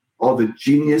all the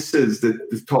geniuses,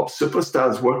 the top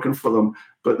superstars working for them,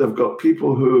 but they've got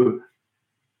people who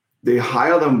they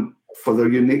hire them for their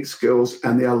unique skills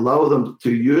and they allow them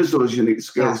to use those unique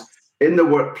skills in the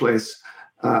workplace.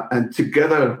 And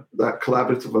together, that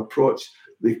collaborative approach,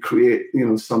 they create,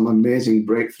 some amazing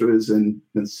breakthroughs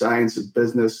in science and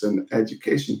business and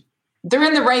education. They're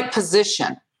in the right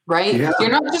position, right? Yeah.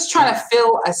 You're not just trying to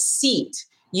fill a seat.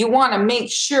 You want to make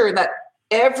sure that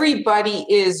everybody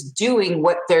is doing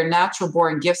what their natural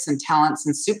born gifts and talents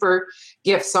and super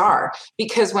gifts are.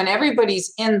 Because when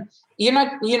everybody's in, you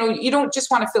don't just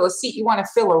want to fill a seat, you want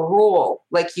to fill a role,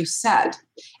 like you said.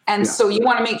 And so you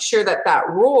want to make sure that that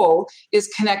role is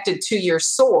connected to your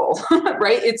soul,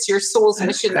 right? It's your soul's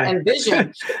mission and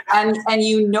vision, and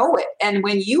you know it. And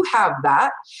when you have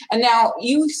that, and now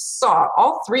you saw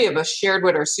all three of us shared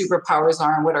what our superpowers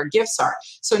are and what our gifts are.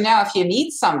 So now if you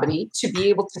need somebody to be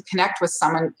able to connect with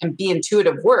someone and be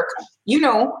intuitive work,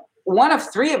 one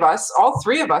of three of us, all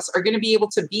three of us are going to be able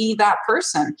to be that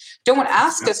person. Don't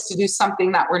ask us to do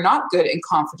something that we're not good and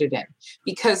confident in,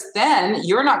 because then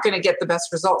you're not going to get the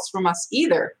best results from us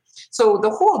either. So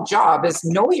the whole job is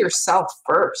know yourself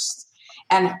first.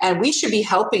 And we should be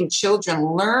helping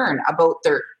children learn about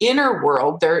their inner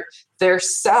world, their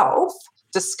self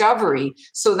discovery,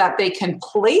 so that they can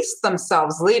place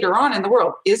themselves later on in the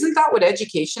world. Isn't that what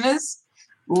education is?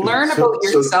 Learn about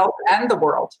yourself and the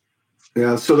world.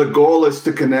 Yeah, so the goal is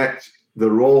to connect the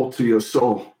role to your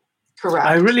soul. Correct.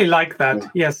 I really like that.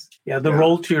 Yes. Yeah, the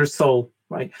role to your soul,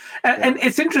 right? And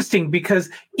it's interesting because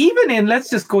even let's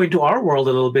just go into our world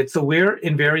a little bit. So we're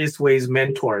in various ways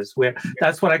mentors, where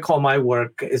that's what I call my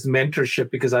work is mentorship,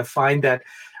 because I find that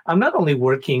I'm not only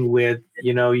working with,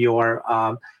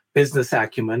 your business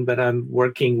acumen, but I'm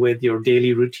working with your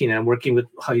daily routine. I'm working with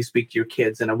how you speak to your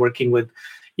kids, and I'm working with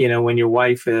when your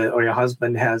wife or your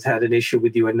husband has had an issue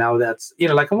with you, and now that's,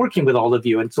 I'm working with all of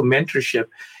you. And so mentorship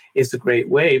is a great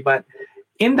way. But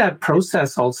in that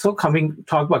process, also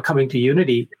talk about coming to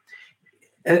unity,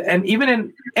 and even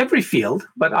in every field,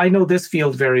 but I know this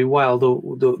field very well,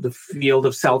 the field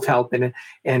of self-help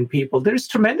and people, there's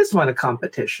tremendous amount of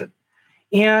competition.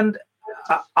 And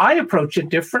I approach it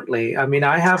differently. I mean,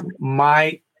 I have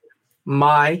my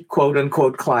quote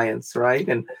unquote clients, right?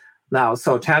 And now,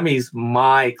 so Tammy's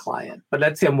my client, but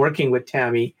let's say I'm working with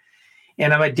Tammy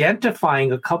and I'm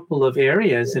identifying a couple of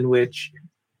areas in which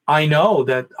I know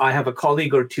that I have a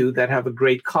colleague or two that have a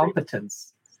great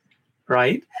competence,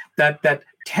 right? That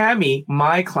Tammy,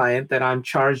 my client, that I'm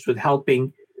charged with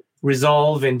helping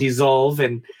resolve and dissolve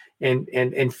and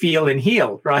feel and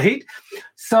heal, right?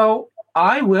 So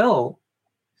I will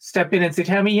step in and say,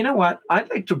 Tammy, you know what? I'd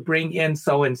like to bring in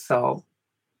so-and-so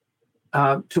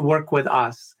to work with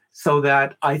us, so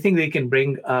that I think they can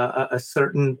bring a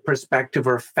certain perspective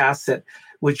or facet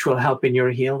which will help in your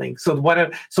healing. So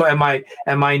am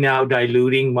I now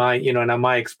diluting my, and am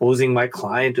I exposing my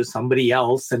client to somebody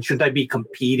else? And should I be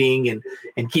competing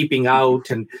and keeping out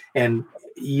and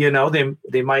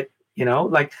they might,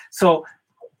 so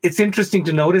it's interesting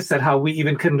to notice that how we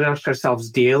even conduct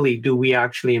ourselves daily, do we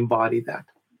actually embody that?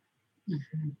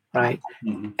 Mm-hmm. Right.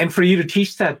 Mm-hmm. And for you to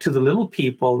teach that to the little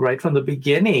people right from the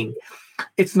beginning,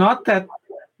 it's not that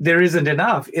there isn't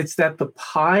enough. It's that the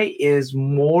pie is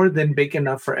more than big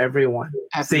enough for everyone.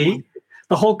 See,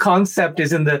 the whole concept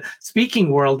is in the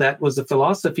speaking world. That was the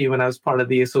philosophy when I was part of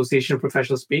the Association of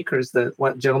Professional Speakers, the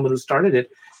gentleman who started it.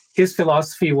 His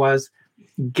philosophy was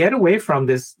get away from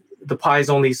this. The pie is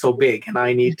only so big and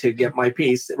I need to get my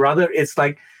piece. Rather, it's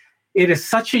like it is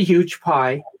such a huge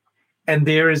pie and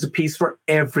there is a piece for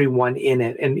everyone in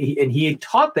it. And he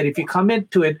taught that if you come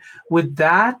into it with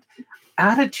that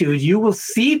attitude, you will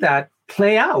see that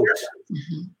play out.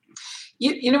 Mm-hmm.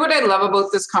 You know what I love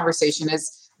about this conversation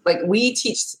is, like, we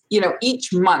teach,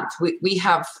 each month we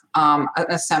have an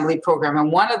assembly program,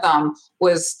 and one of them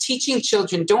was teaching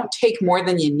children don't take more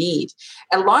than you need.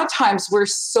 A lot of times we're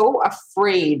so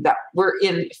afraid that we're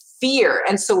in fear,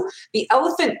 and so the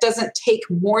elephant doesn't take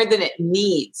more than it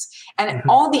needs, and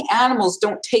all the animals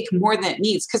don't take more than it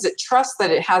needs because it trusts that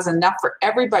it has enough for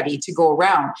everybody to go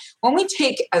around. When we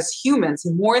take as humans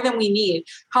more than we need,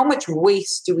 how much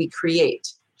waste do we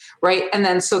create, right? And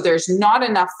then so there's not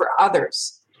enough for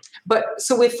others. But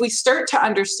so if we start to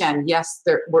understand, yes,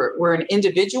 we're an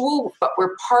individual, but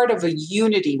we're part of a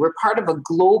unity. We're part of a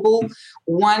global,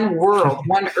 one world,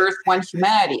 one earth, one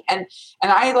humanity. And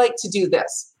I like to do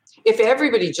this. If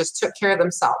everybody just took care of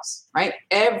themselves, right?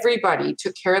 Everybody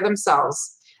took care of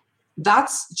themselves.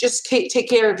 That's just take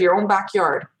care of your own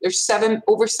backyard. There's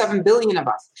over 7 billion of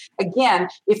us. Again,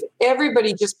 if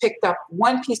everybody just picked up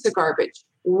one piece of garbage,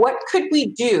 what could we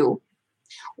do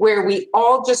where we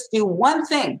all just do one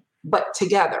thing, but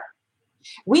together?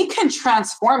 We can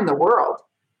transform the world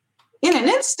in an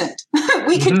instant.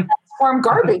 We can transform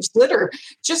garbage, litter,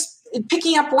 just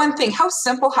picking up one thing. How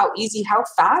simple, how easy, how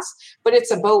fast, but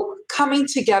it's about coming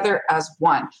together as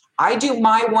one. I do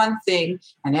my one thing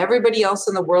and everybody else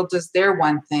in the world does their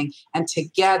one thing, and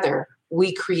together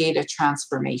we create a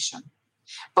transformation.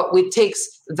 But it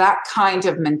takes that kind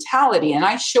of mentality. And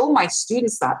I show my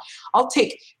students that. I'll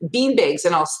take beanbags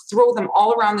and I'll throw them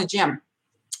all around the gym.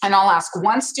 And I'll ask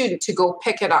one student to go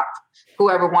pick it up,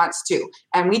 whoever wants to.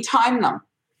 And we time them.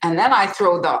 And then I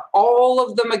throw all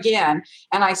of them again.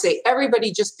 And I say,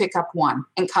 everybody just pick up one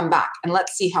and come back. And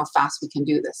let's see how fast we can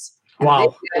do this. And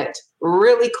wow. They did it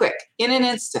really quick, in an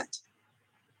instant.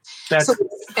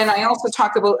 And I also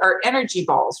talk about our energy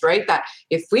balls, right? That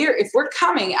if we're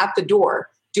coming at the door,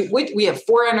 we have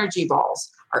 4 energy balls: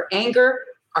 our anger,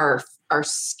 our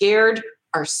scared,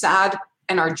 our sad,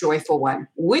 and our joyful one.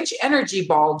 Which energy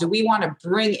ball do we want to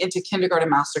bring into kindergarten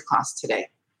masterclass today?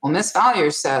 Well, Miss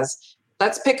Vallieres says,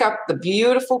 let's pick up the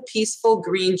beautiful, peaceful,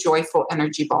 green, joyful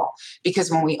energy ball.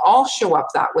 Because when we all show up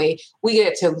that way, we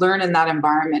get to learn in that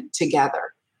environment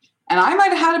together. And I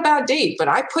might have had a bad day, but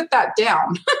I put that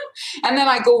down and then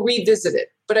I go revisit it.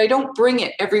 But I don't bring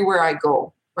it everywhere I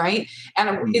go, right?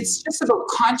 And it's just about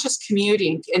conscious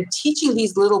community and teaching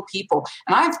these little people.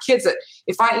 And I have kids that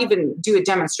if I even do a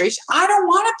demonstration, I don't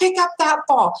want to pick up that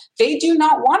ball. They do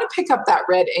not want to pick up that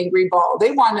red, angry ball.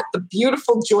 They want the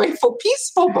beautiful, joyful,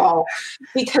 peaceful ball,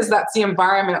 because that's the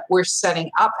environment we're setting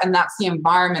up. And that's the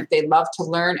environment they love to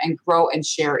learn and grow and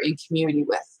share in community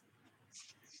with.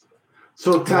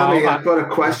 So, Tammy, I've got a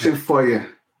question for you.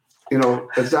 You know,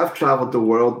 as I've traveled the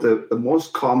world, the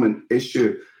most common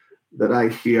issue that I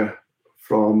hear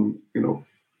from,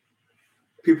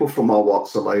 people from all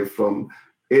walks of life, from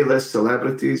A-list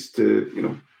celebrities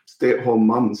to, stay-at-home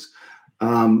mums,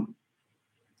 the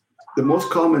most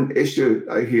common issue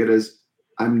I hear is,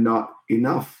 I'm not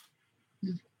enough.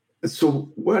 And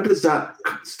so where does that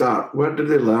start? Where do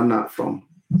they learn that from?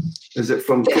 Is it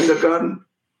from kindergarten?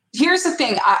 Here's the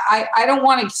thing. I don't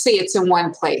want to say it's in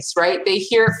one place, right? They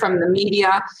hear it from the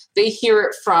media. They hear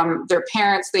it from their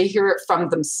parents. They hear it from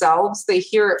themselves. They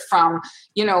hear it from,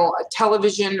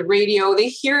 television, radio. They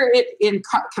hear it in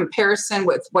comparison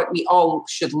with what we all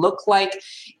should look like.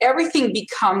 Everything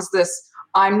becomes this,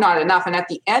 I'm not enough. And at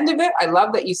the end of it, I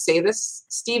love that you say this,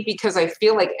 Steve, because I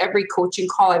feel like every coaching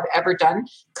call I've ever done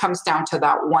comes down to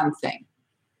that one thing.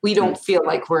 We don't feel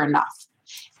like we're enough.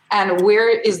 And where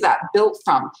is that built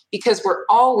from? Because we're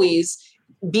always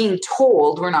being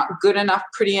told we're not good enough,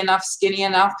 pretty enough, skinny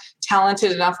enough,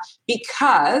 talented enough,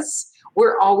 because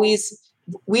we're always,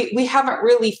 we haven't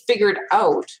really figured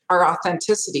out our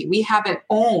authenticity. We haven't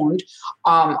owned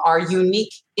our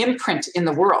unique imprint in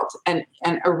the world and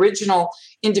original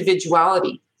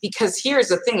individuality. Because here's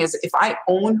the thing is, if I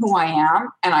own who I am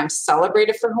and I'm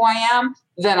celebrated for who I am,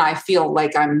 then I feel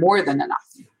like I'm more than enough.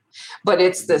 But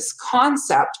it's this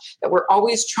concept that we're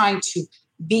always trying to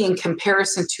be in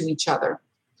comparison to each other.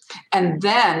 And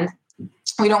then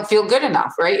we don't feel good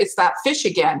enough, right? It's that fish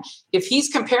again. If he's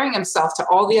comparing himself to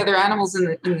all the other animals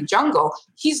in the jungle,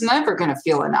 he's never going to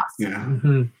feel enough. Yeah.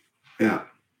 Mm-hmm. Yeah.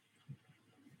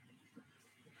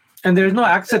 And there's no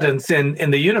accidents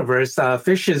in the universe.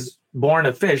 Fish is born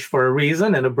a fish for a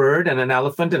reason, and a bird and an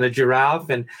elephant and a giraffe.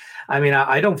 And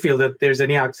I don't feel that there's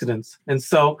any accidents. And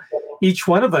so each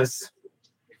one of us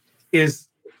is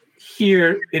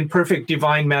here in perfect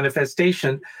divine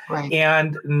manifestation. Right.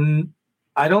 And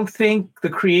I don't think the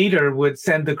creator would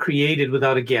send the created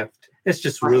without a gift. It's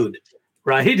just rude,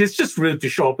 right? It's just rude to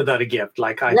show up without a gift.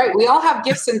 Right. We all have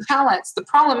gifts and talents. The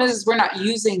problem is we're not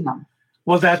using them.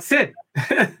 Well, that's it.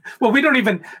 Well, we don't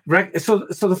even... So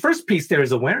the first piece there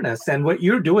is awareness. And what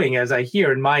you're doing, as I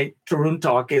hear in my Tarun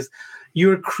talk, is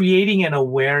you're creating an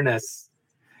awareness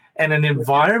and an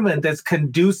environment that's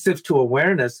conducive to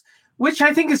awareness, which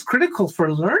I think is critical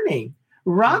for learning,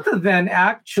 rather than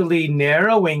actually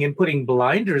narrowing and putting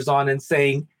blinders on and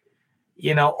saying,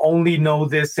 only know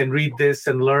this and read this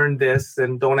and learn this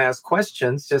and don't ask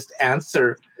questions, just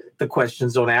answer the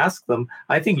questions, don't ask them.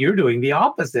 I think you're doing the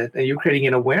opposite, and you're creating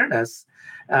an awareness.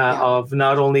 of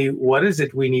not only what is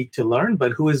it we need to learn,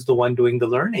 but who is the one doing the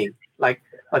learning? Like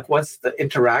what's the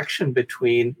interaction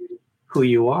between who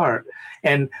you are?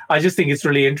 And I just think it's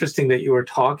really interesting that you were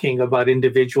talking about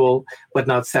individual but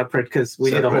not separate, because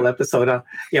we did a whole episode on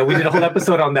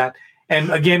on that. And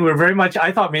again, we're very much,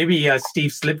 I thought maybe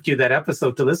Steve slipped you that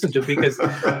episode to listen to, because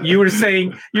you were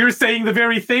saying the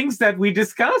very things that we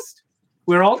discussed.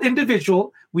 We're all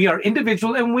individual. We are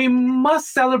individual, and we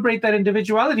must celebrate that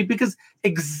individuality, because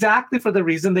exactly for the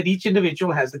reason that each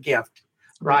individual has a gift,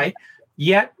 right?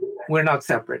 Yet we're not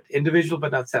separate, individual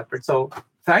but not separate. So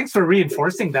thanks for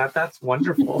reinforcing that. That's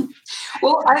wonderful.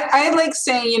 Well, I like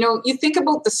saying, you think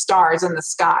about the stars in the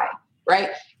sky, right?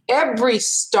 Every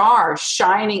star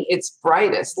shining its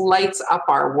brightest lights up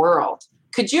our world.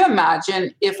 Could you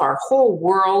imagine if our whole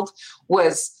world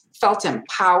felt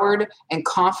empowered and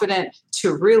confident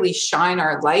to really shine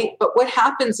our light? But what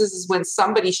happens is when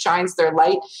somebody shines their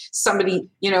light, somebody,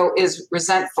 is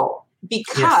resentful.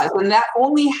 And that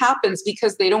only happens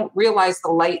because they don't realize the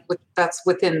light that's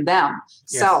within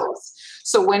themselves.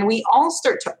 So when we all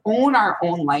start to own our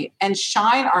own light and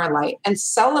shine our light and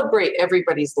celebrate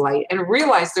everybody's light and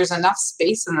realize there's enough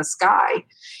space in the sky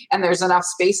and there's enough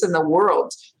space in the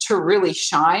world to really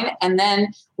shine, and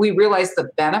then we realize the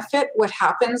benefit, what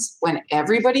happens when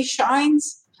everybody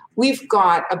shines, we've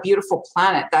got a beautiful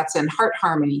planet that's in heart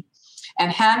harmony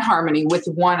and hand harmony with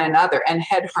one another and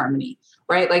head harmony.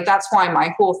 Right? Like, that's why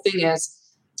my whole thing is,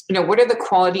 what are the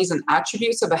qualities and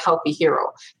attributes of a healthy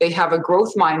hero? They have a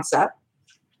growth mindset,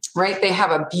 right? They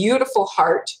have a beautiful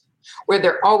heart where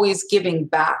they're always giving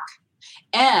back.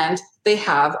 And they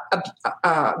have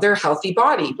their healthy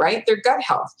body, right? Their gut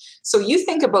health. So you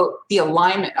think about the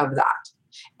alignment of that.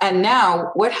 And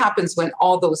now what happens when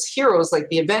all those heroes like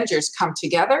the Avengers come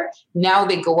together? Now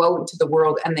they go out into the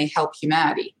world and they help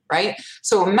humanity, right?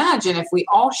 So imagine if we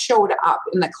all showed up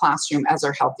in the classroom as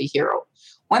our healthy hero.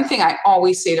 One thing I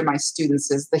always say to my students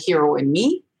is the hero in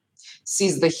me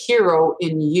sees the hero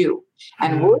in you.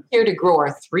 And we're here to grow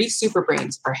our 3 super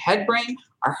brains, our head brain,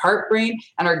 our heart brain,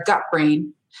 and our gut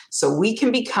brain, so we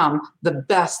can become the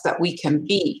best that we can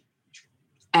be.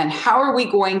 And how are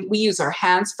we use our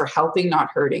hands for helping, not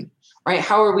hurting, right?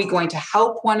 How are we going to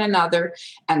help one another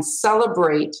and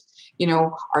celebrate,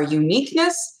 our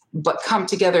uniqueness, but come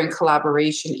together in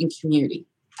collaboration in community?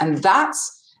 And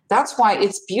that's why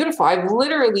it's beautiful. I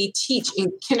literally teach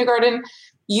in kindergarten,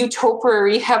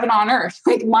 utopia, heaven on earth.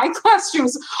 Like, my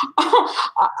classrooms,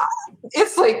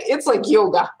 it's like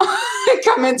yoga. I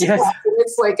come into class,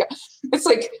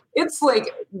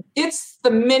 it's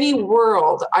the mini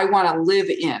world I want to live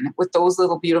in with those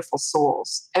little beautiful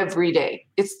souls every day.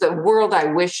 It's the world I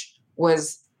wish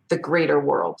was the greater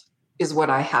world, is what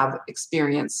I have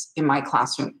experienced in my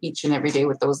classroom each and every day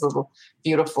with those little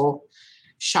beautiful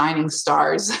shining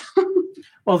stars.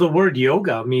 Well, the word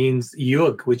yoga means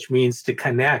yug, which means to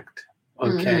connect.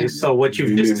 Okay, so what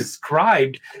you've just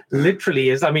described literally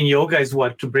is, yoga is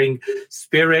what? To bring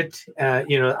spirit,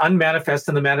 unmanifest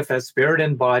and the manifest, spirit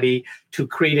and body, to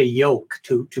create a yoke,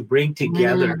 to bring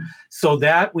together so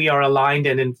that we are aligned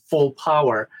and in full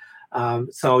power.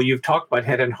 So you've talked about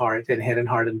head and heart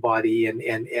and body.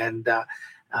 And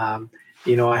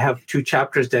I have 2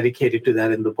 chapters dedicated to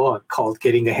that in the book called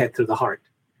Getting Ahead Through the Heart.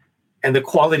 And the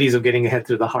qualities of getting ahead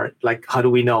through the heart, like, how do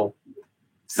we know?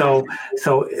 So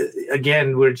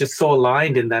again, we're just so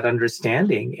aligned in that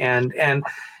understanding. And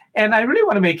I really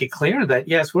want to make it clear that,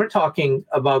 yes, we're talking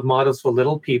about models for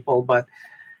little people, but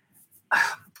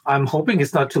I'm hoping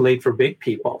it's not too late for big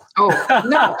people. Oh,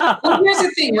 no. Well, here's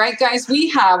the thing, right, guys? We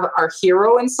have our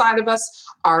hero inside of us,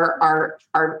 our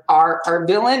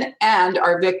villain, and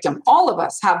our victim. All of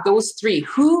us have those 3.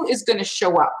 Who is going to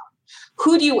show up?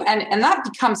 Who do you, and that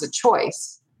becomes a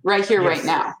choice right here, right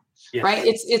now, right?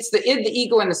 It's the id, the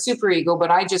ego, and the superego, but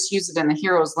I just use it in the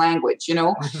hero's language,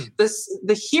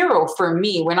 the hero for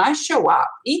me, when I show up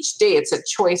each day, it's a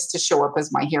choice to show up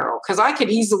as my hero, because I could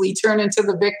easily turn into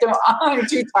the victim. I'm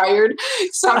too tired.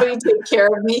 Somebody take care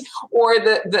of me. Or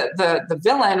the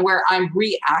villain, where I'm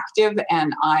reactive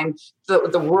and I'm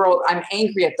the world, I'm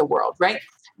angry at the world, right?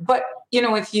 But,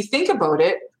 if you think about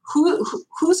it,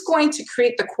 who's going to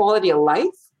create the quality of life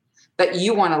that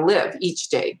you want to live each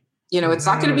day? It's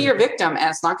not going to be your victim, and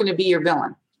it's not going to be your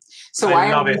villain. So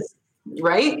I love it.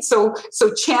 Right? So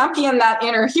champion that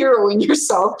inner hero in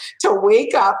yourself to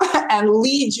wake up and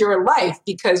lead your life,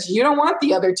 because you don't want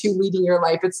the other 2 leading your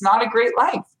life. It's not a great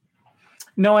life.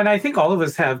 No, and I think all of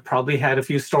us have probably had a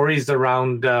few stories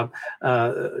around, the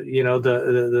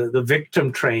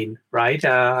victim train, right?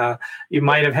 You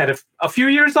might have had a few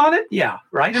years on it, yeah,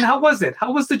 right. And how was it?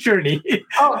 How was the journey?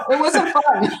 Oh, it wasn't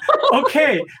fun.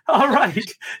 Okay, all right.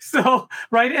 So,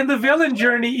 right, and the villain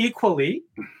journey equally.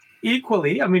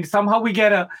 I mean, somehow we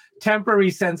get a temporary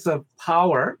sense of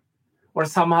power, or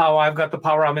somehow I've got the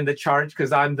power. I'm in the charge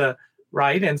because I'm the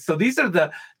right. And so these are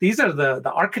the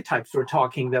archetypes we're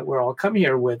talking that we're all come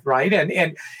here with, right?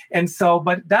 And so,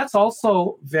 but that's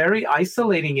also very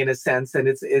isolating in a sense, and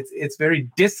it's very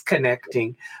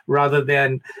disconnecting rather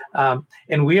than.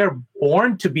 And we are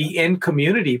born to be in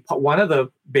community. One of the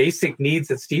basic needs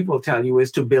that Steve will tell you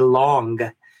is to belong,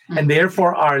 and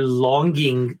therefore our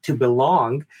longing to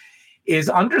belong is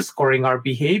underscoring our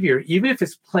behavior, even if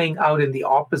it's playing out in the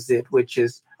opposite, which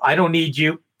is I don't need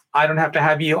you. I don't have to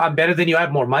have you. I'm better than you. I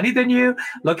have more money than you.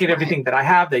 Look at everything that I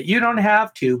have that you don't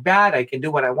have. Too bad. I can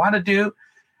do what I want to do.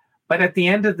 But at the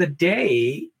end of the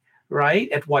day,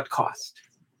 right, at what cost?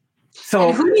 So,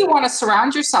 and who do you want to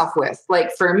surround yourself with?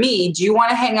 Like for me, do you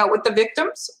want to hang out with the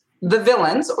victims, the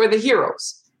villains, or the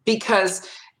heroes? Because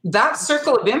that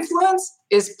circle of influence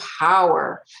is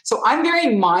power. So I'm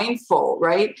very mindful,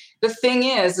 right? The thing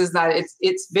is that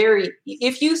it's very,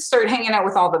 if you start hanging out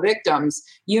with all the victims,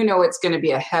 you know it's going to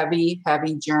be a heavy,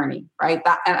 heavy journey, right?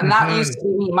 That used to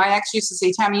be me. My ex used to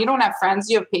say, Tammy, you don't have friends,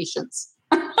 you have patience.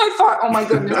 I thought, oh my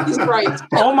goodness, he's right.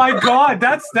 Oh my God,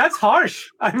 that's harsh.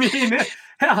 I mean,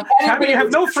 Tammy, you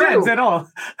have no friends at all.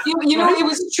 You know, it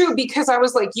was true because I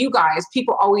was like you guys,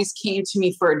 people always came to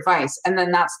me for advice. And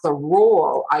then that's the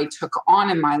role I took on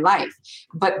in my life.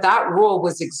 But that role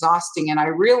was exhausting. And I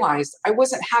realized I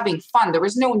wasn't having fun. There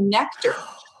was no nectar.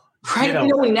 Right?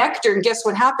 No nectar. And guess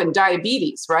what happened?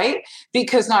 Diabetes, right?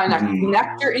 Because not enough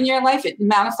nectar in your life, it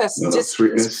manifests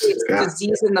disease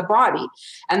in the body.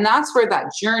 And that's where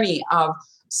that journey of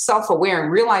self-aware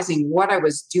and realizing what I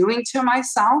was doing to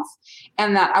myself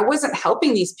and that I wasn't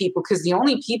helping these people because the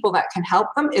only people that can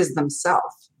help them is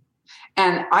themselves.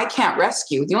 And I can't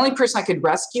rescue. The only person I could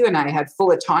rescue and I had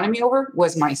full autonomy over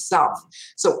was myself.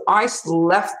 So I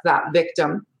left that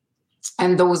victim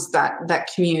and that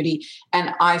community,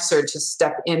 and I started to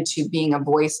step into being a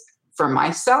voice for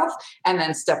myself, and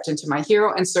then stepped into my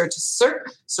hero and started to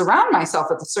surround myself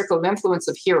with the circle of influence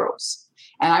of heroes.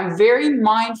 And I'm very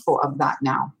mindful of that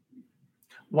now.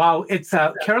 Wow, it's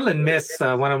Carolyn Miss,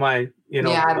 one of my,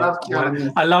 I love Carolyn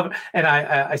Miss. I love, and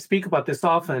I speak about this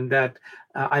often. That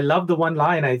I love the one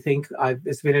line. I think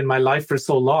it's been in my life for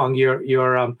so long.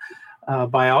 Your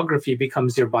biography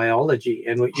becomes your biology.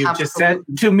 And what you've just said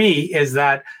to me is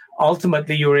that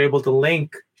ultimately you were able to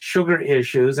link sugar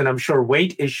issues, and I'm sure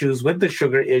weight issues with the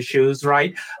sugar issues,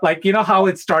 right? Like, how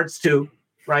it starts to,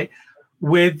 right,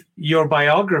 with your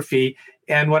biography.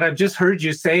 And what I've just heard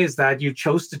you say is that you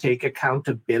chose to take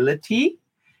accountability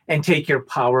and take your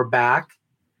power back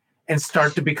and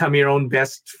start to become your own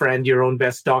best friend, your own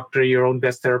best doctor, your own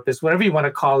best therapist, whatever you want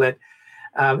to call it.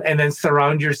 And then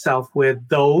surround yourself with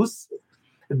those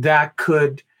that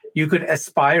you could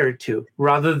aspire to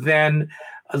rather than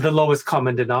the lowest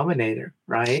common denominator,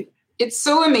 right? It's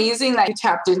so amazing that you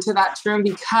tapped into that term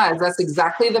because that's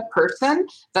exactly the person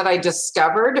that I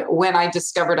discovered when I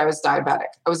discovered I was diabetic.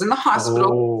 I was in the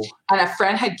hospital and a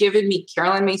friend had given me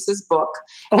Carolyn Mace's book.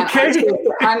 And I started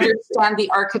to understand the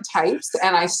archetypes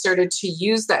and I started to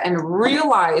use that and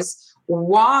realize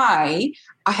why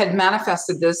I had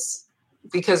manifested this,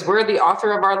 because we're the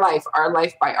author of our life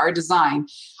by our design,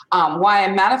 why I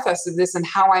manifested this and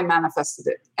how I manifested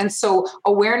it. And so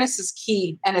awareness is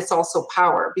key, and it's also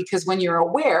power, because when you're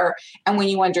aware and when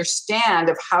you understand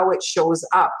of how it shows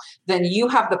up, then you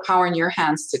have the power in your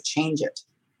hands to change it.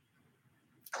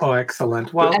 Oh,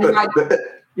 excellent. Well,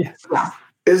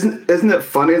 isn't it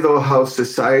funny though how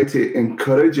society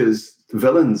encourages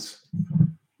villains?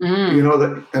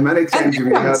 That many times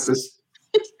we had this.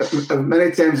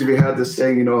 Many times have you had this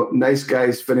saying, nice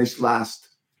guys finish last.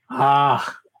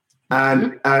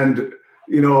 And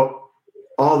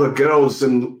all the girls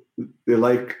and they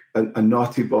like a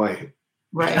naughty boy.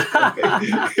 Right.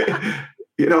 And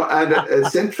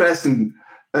it's interesting.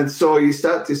 And so you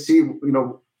start to see,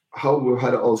 how we've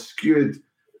had it all skewed.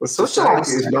 But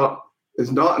society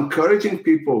is not encouraging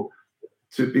people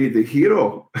to be the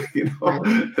hero,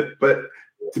 but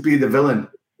to be the villain.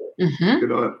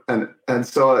 And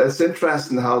so it's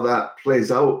interesting how that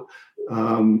plays out,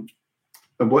 and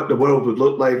what the world would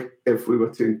look like if we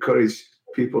were to encourage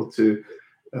people to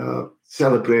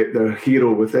celebrate their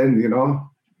hero within,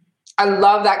 I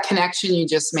love that connection you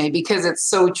just made, because it's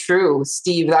so true,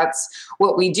 Steve. That's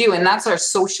what we do. And that's our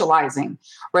socializing,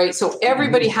 right? So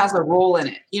everybody has a role in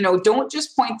it. You know, don't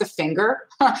just point the finger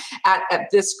at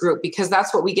this group, because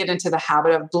that's what we get into the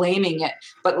habit of, blaming it.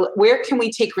 But where can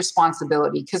we take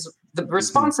responsibility? Because the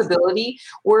responsibility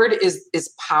word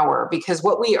is power, because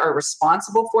what we are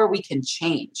responsible for, we can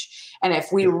change. And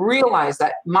if we realize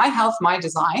that my health, my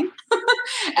design,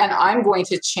 and I'm going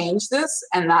to change this,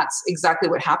 and that's exactly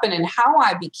what happened. And how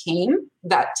I became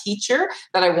that teacher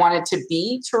that I wanted to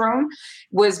be, Tarun,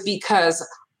 was because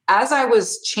as I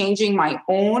was changing my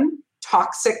own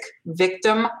toxic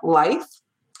victim life,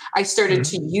 I started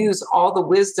to use all the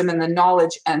wisdom and the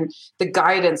knowledge and the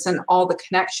guidance and all the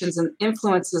connections and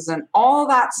influences and all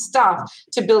that stuff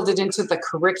to build it into the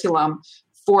curriculum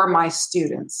for my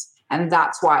students. And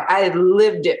that's why I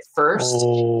lived it first.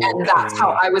 And that's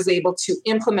how I was able to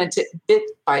implement it bit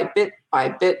by bit by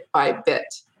bit by bit.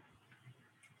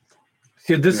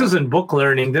 See, this isn't book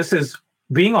learning. This is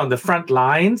being on the front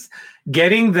lines,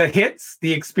 getting the hits,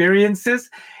 the experiences,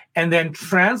 and then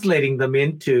translating them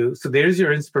into, so there's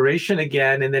your inspiration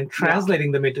again, and then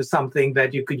translating them into something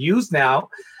that you could use now.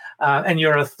 And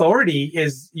your authority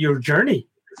is your journey.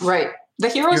 Right. The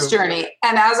hero's journey.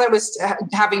 And as I was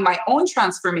having my own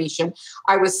transformation,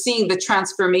 I was seeing the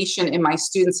transformation in my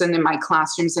students and in my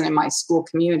classrooms and in my school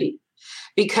community,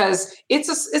 because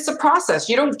it's a process.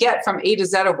 You don't get from A to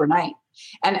Z overnight.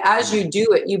 And as you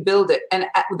do it, you build it. And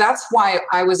that's why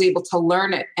I was able to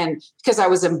learn it. And because I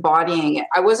was embodying it,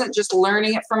 I wasn't just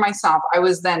learning it for myself. I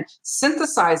was then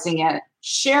synthesizing it,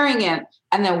 sharing it,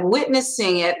 and then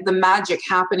witnessing it, the magic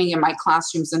happening in my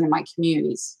classrooms and in my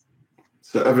communities.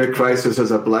 So every crisis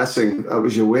is a blessing. That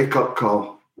was your wake-up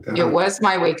call. Yeah. It was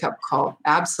my wake-up call.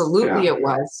 Absolutely, it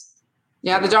was.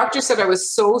 Yeah, the doctor said I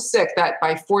was so sick that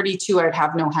by 42, I'd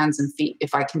have no hands and feet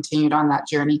if I continued on that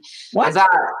journey. What?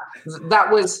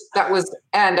 That was,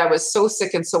 and I was so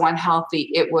sick and so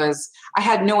unhealthy. I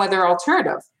had no other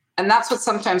alternative. And that's what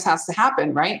sometimes has to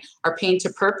happen, right? Our pain to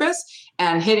purpose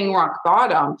and hitting rock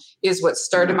bottom is what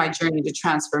started my journey to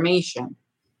transformation.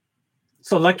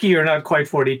 So lucky you're not quite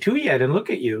 42 yet, and look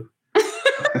at you.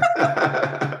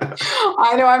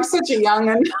 I know, I'm such a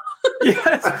young'un.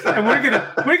 Yes, and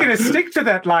we're gonna stick to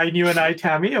that line, you and I,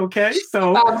 Tammy. Okay,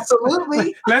 so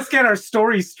absolutely, let's get our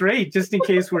story straight, just in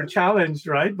case we're challenged,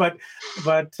 right? But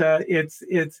it's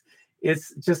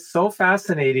just so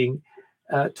fascinating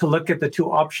to look at the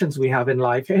two options we have in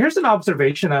life. Here's an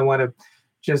observation I want to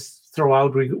just throw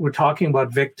out. We're talking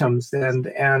about victims,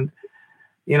 and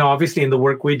you know, obviously in the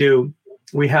work we do,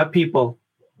 we have people.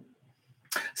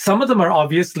 Some of them are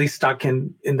obviously stuck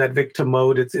in that victim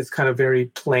mode. It's kind of very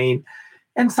plain.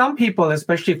 And some people,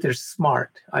 especially if they're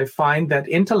smart, I find that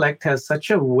intellect has such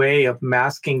a way of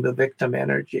masking the victim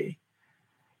energy.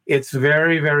 It's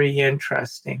very, very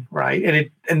interesting, right?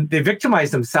 And they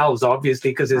victimize themselves,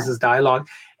 obviously, because this is dialogue.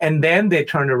 And then they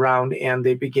turn around and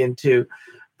they begin to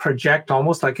project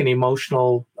almost like an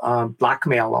emotional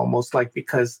blackmail, almost like,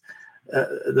 because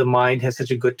the mind has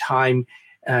such a good time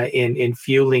in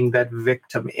fueling that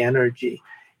victim energy.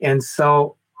 And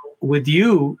so with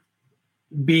you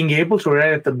being able to,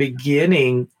 right at the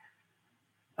beginning,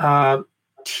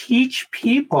 teach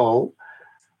people,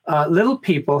 little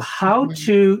people, how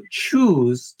to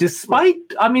choose, despite,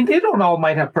 I mean, they don't all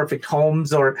might have perfect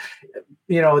homes or,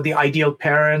 you know, the ideal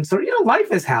parents, or, you know,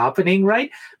 life is happening, right?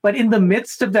 But in the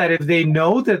midst of that, if they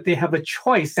know that they have a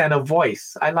choice and a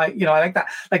voice, I like that,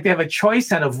 like they have a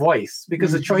choice and a voice,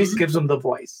 because the choice gives them the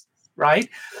voice, right?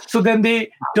 So then they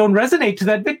don't resonate to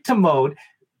that victim mode.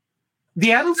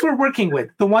 The adults we're working with,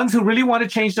 the ones who really want to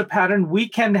change the pattern, we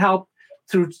can help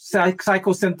through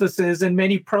psychosynthesis and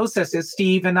many processes,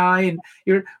 Steve and I, and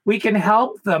we can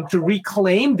help them to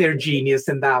reclaim their genius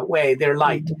in that way, their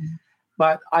light.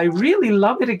 But I really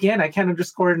love it, again, I can't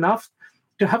underscore enough,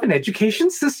 to have an education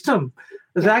system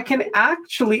that can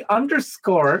actually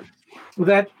underscore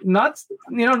that not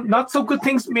so good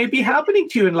things may be happening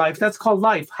to you in life. That's called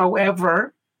life.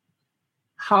 However,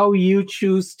 how you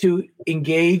choose to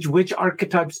engage, which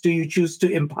archetypes do you choose to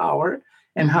empower,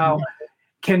 and how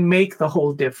can make the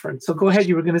whole difference. So go ahead,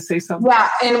 you were going to say something. Yeah,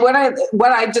 and what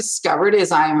I discovered is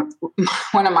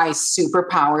one of my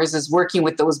superpowers is working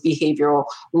with those behavioral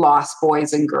lost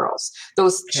boys and girls,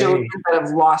 those children that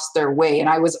have lost their way. And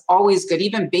I was always good,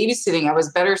 even babysitting. I was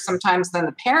better sometimes than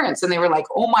the parents, and they were like,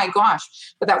 "Oh my gosh!"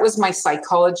 But that was my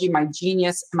psychology, my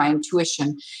genius, my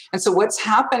intuition. And so what's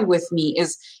happened with me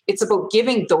is it's about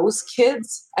giving those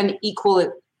kids an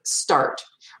equal start,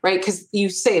 right? Because you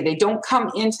say they don't come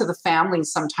into the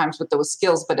families sometimes with those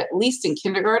skills, but at least in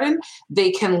kindergarten,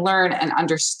 they can learn and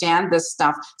understand this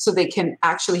stuff so they can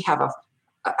actually have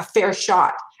a fair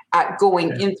shot at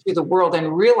going into the world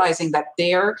and realizing that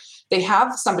they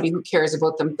have somebody who cares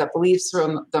about them, that believes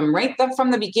from them right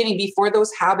from the beginning, before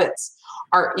those habits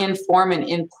are in form and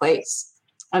in place.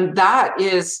 And that,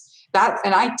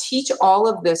 and I teach all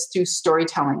of this through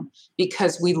storytelling,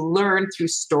 because we learn through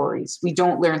stories. We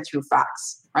don't learn through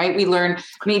facts, right? We learn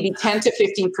maybe 10 to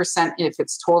 15% if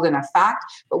it's told in a fact,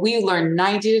 but we learn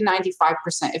 90 to 95%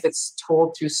 if it's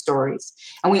told through stories.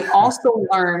 And we also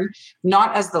learn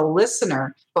not as the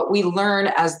listener, but we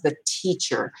learn as the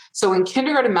teacher. So in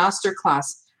Kindergarten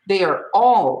Masterclass, they are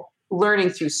all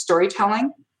learning through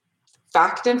storytelling,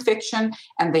 fact and fiction,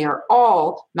 and they are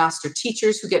all master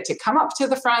teachers who get to come up to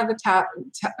the front of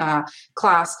the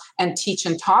class and teach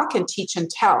and talk and teach and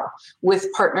tell with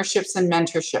partnerships and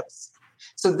mentorships.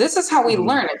 So this is how we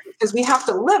learn it, because we have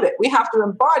to live it. We have to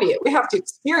embody it. We have to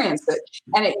experience it.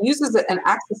 And it uses it and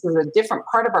accesses a different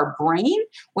part of our brain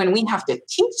when we have to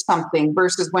teach something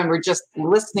versus when we're just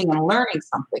listening and learning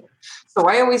something. So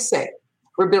I always say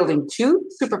we're building two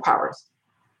superpowers: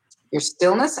 your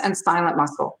stillness and silent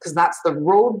muscle, because that's the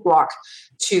roadblock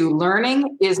to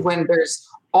learning, is when there's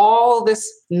all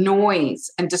this noise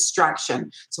and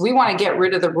distraction. So we want to get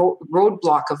rid of the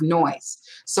roadblock of noise.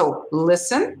 So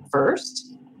listen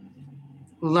first,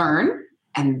 learn,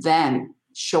 and then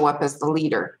show up as the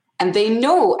leader. And they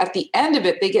know at the end of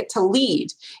it, they get to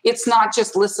lead. It's not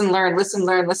just listen,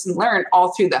 learn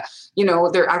all through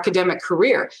their academic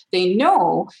career. They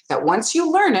know that once you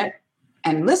learn it,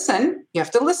 and listen, you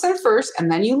have to listen first,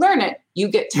 and then you learn it, you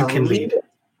get to lead.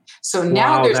 So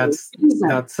now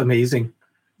that's amazing.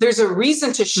 There's a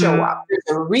reason to show up.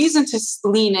 There's a reason to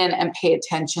lean in and pay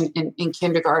attention in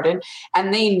kindergarten.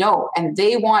 And they know, and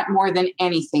they want more than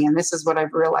anything. And this is what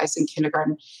I've realized in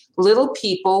kindergarten. Little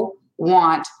people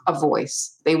want a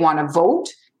voice. They want to vote,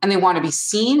 and they want to be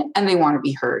seen, and they want to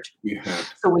be heard.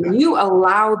 So when you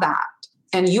allow that,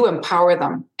 and you empower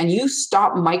them, and you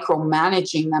stop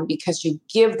micromanaging them, because you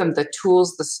give them the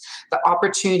tools, the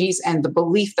opportunities, and the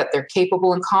belief that they're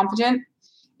capable and competent,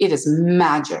 it is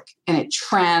magic, and it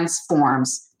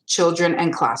transforms children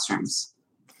and classrooms.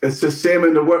 It's the same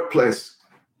in the workplace.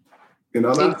 You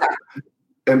know that? Exactly.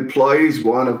 Employees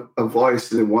want a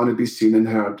voice, and they want to be seen and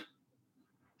heard.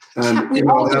 And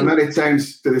how many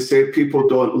times do they say people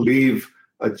don't leave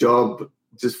a job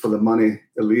just for the money?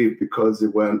 They leave because they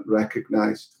weren't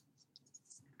recognized.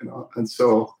 And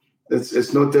so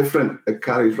it's no different. It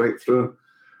carries right through.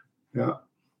 Yeah.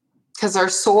 Because our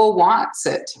soul wants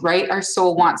it, right? Our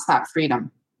soul wants that freedom.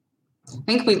 I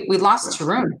think we lost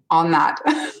Tarun on that.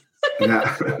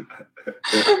 Yeah.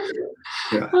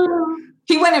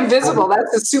 He went invisible.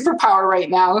 That's a superpower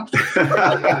right now.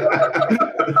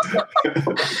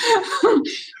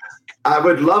 I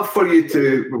would love for you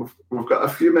to, we've got a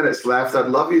few minutes left. I'd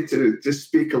love you to just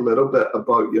speak a little bit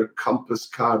about your compass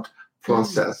card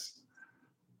process.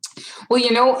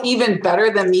 Well, even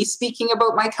better than me speaking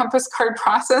about my compass card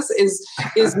process is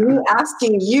me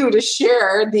asking you to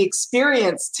share the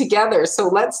experience together. So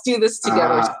let's do this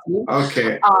together.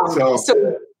 Okay.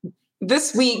 So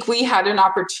this week we had an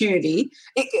opportunity.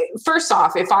 First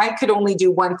off, if I could only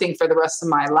do one thing for the rest of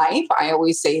my life, I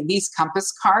always say these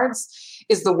compass cards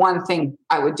is the one thing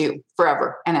I would do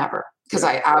forever and ever, because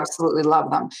I absolutely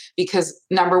love them. Because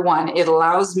number one, it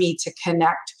allows me to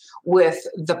connect with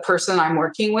the person I'm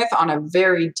working with on a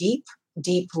very deep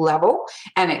level.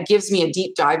 And it gives me a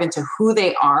deep dive into who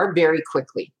they are very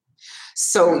quickly.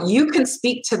 So you can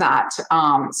speak to that.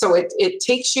 So it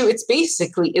takes you, it's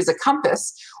basically is a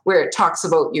compass where it talks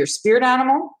about your spirit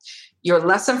animal, your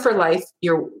lesson for life,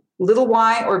 your little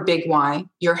why or big why,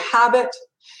 your habit,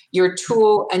 your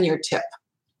tool, and your tip.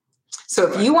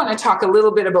 So if you want to talk a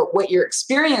little bit about what your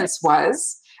experience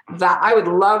was, that I would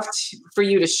love for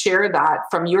you to share that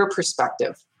from your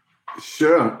perspective.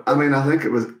 Sure. I mean, I think it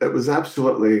was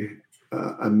absolutely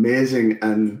amazing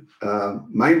and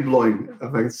mind-blowing,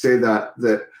 if I could say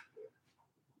that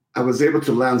I was able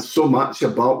to learn so much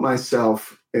about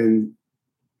myself in,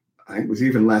 I think it was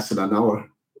even less than an hour.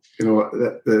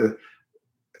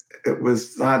 It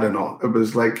was, I don't know, it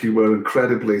was like you were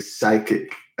incredibly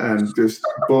psychic and just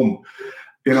boom.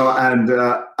 And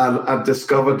I've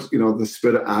discovered, the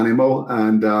spirit animal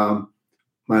and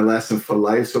my lesson for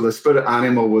life. So the spirit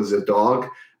animal was a dog,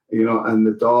 and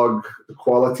the dog, the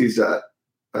qualities that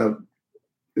I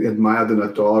admired in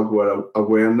a dog were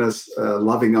awareness,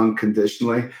 loving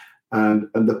unconditionally, and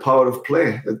the power of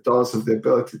play. It does have the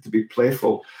ability to be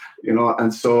playful,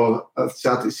 and so I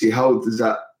started to see how does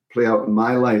that play out in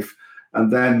my life.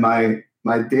 And then my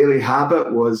daily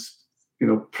habit was,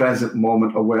 present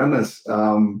moment awareness.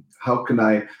 How can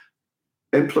I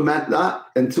implement that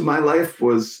into my life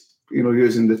was,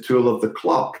 using the tool of the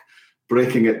clock,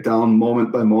 breaking it down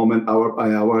moment by moment, hour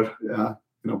by hour,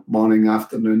 morning,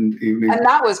 afternoon, evening. And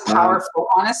that was powerful,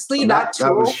 honestly. That tool.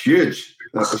 That was huge.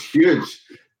 That was huge.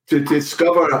 To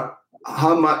discover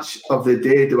how much of the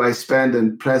day do I spend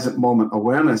in present moment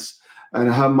awareness,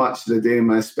 and how much of the day am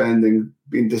I spending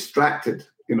being distracted,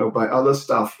 by other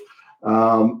stuff.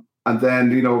 And then,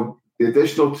 the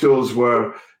additional tools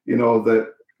were,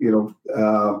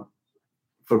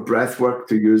 for breath work,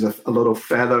 to use a little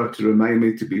feather to remind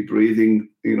me to be breathing,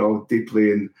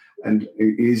 deeply and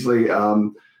easily,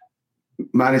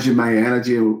 managing my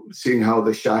energy and seeing how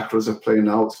the chakras are playing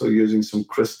out. So using some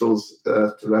crystals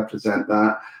to represent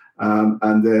that,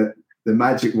 and the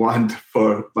magic wand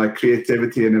for my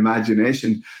creativity and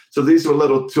imagination. So these were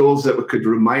little tools that could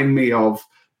remind me of,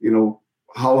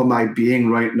 how am I being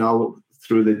right now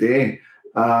through the day?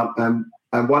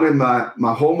 And one of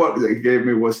my homework that he gave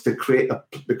me was to create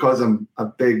because I'm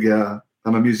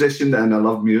a musician and I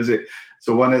love music.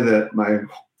 So one of my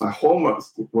homework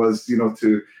was,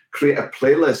 to create a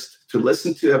playlist to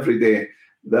listen to every day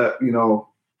that,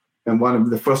 and one of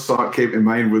the first song that came to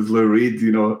mind was Lou Reed,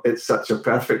 It's Such a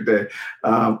Perfect Day.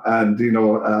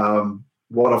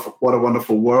 What a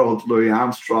Wonderful World, Louis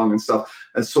Armstrong and stuff.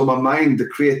 And so my mind, the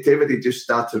creativity just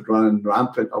started running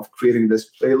rampant of creating this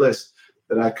playlist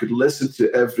that I could listen to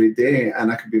every day.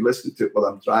 And I could be listening to it while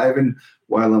I'm driving,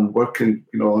 while I'm working,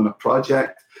 on a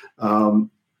project.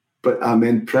 But I'm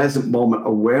in present moment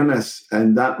awareness,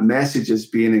 and that message is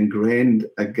being ingrained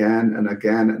again and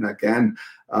again and again.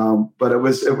 But it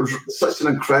was such an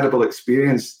incredible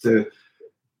experience to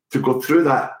go through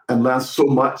that and learn so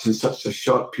much in such a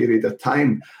short period of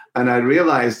time. And I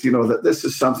realized, that this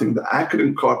is something that I could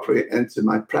incorporate into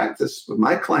my practice with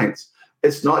my clients.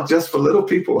 It's not just for little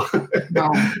people,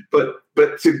 No.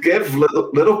 but to give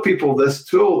little people this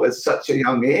tool at such a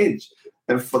young age,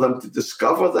 and for them to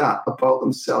discover that about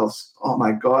themselves. Oh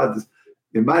my God,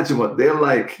 imagine what they're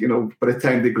like, by the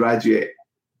time they graduate.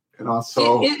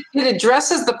 So it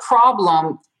addresses the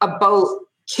problem about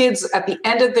kids at the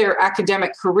end of their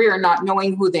academic career not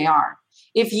knowing who they are.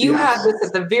 If you have this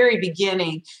at the very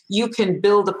beginning, you can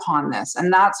build upon this.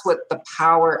 And that's what the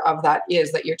power of that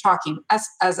is, that you're talking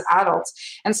as adults.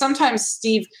 And sometimes,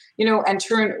 Steve, and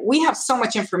Tarun, we have so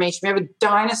much information. We have a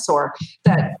dinosaur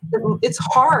that it's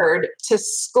hard to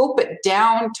scope it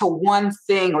down to one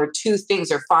thing or two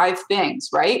things or five things,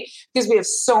 right? Because we have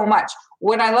so much.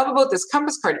 What I love about this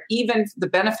compass card, even the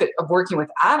benefit of working with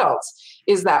adults,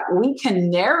 is that we can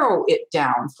narrow it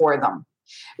down for them.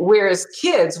 Whereas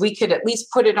kids, we could at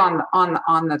least put it on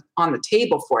the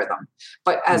table for them.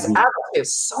 But as adults, we have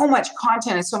so much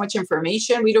content and so much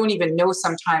information, we don't even know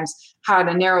sometimes how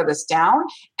to narrow this down.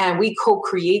 And we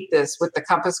co-create this with the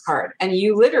compass card. And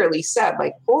you literally said,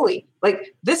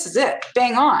 this is it,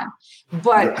 bang on.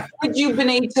 But would you have been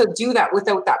able to do that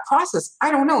without that process?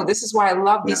 I don't know. This is why I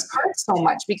love these cards so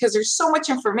much, because there's so much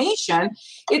information.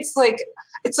 It's like,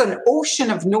 it's an ocean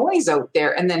of noise out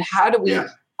there. And then how do we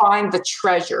find the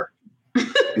treasure?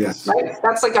 Yes. Right?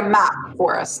 That's like a map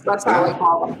for us. That's how I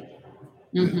call them.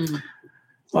 Mm-hmm.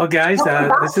 Well, guys,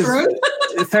 this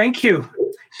is thank you.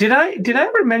 Did I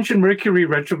ever mention Mercury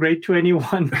retrograde to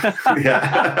anyone?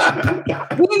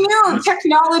 We knew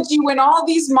technology, when all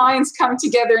these minds come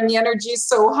together and the energy is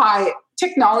so high,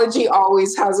 technology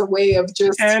always has a way of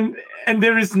just... And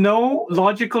there is no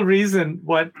logical reason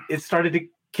what it started to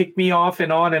kick me off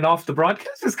and on and off. The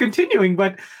broadcast is continuing,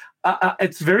 but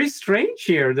it's very strange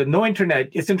here that no internet,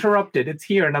 it's interrupted, it's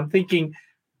here. And I'm thinking,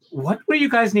 what were you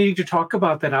guys needing to talk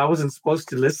about that I wasn't supposed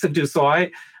to listen to? So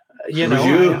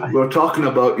we're talking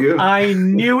about you. I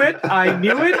knew it. I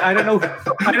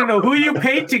don't know who you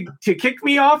paid to kick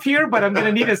me off here, but I'm going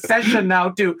to need a session now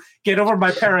to get over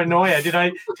my paranoia. Did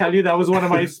I tell you that was one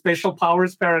of my special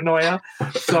powers, paranoia?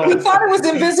 So we thought it was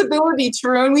invisibility,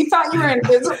 Tarun. We thought you were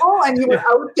invisible and you were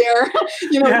out there,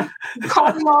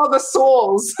 calling all the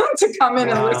souls to come in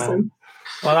and listen.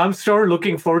 Well, I'm sure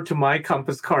looking forward to my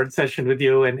compass card session with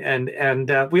you, and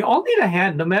we all need a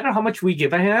hand, no matter how much we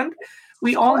give a hand.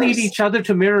 We all need each other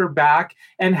to mirror back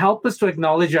and help us to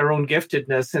acknowledge our own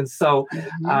giftedness. And so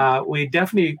we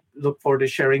definitely look forward to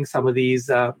sharing some of these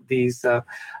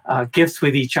gifts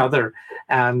with each other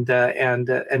and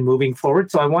moving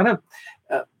forward. So I want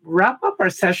to wrap up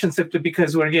our session simply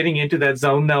because we're getting into that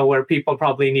zone now where people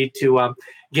probably need to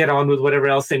get on with whatever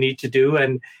else they need to do,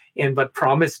 but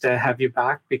promise to have you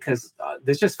back because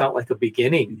this just felt like a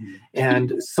beginning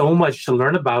and so much to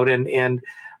learn about.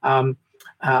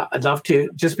 I'd love to,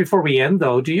 just before we end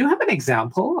though, do you have an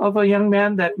example of a young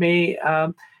man that may,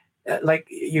 like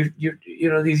you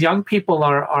know, these young people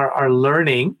are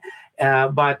learning,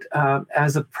 but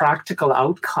as a practical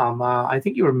outcome, I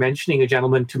think you were mentioning a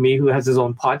gentleman to me who has his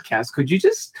own podcast. Could you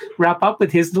just wrap up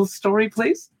with his little story,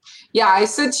 please? Yeah, I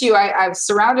said to you, I've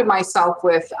surrounded myself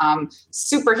with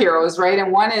superheroes, right?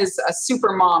 And one is a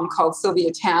super mom called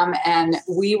Sylvia Tam, and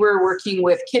we were working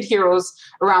with kid heroes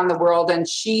around the world. And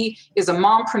she is a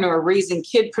mompreneur raising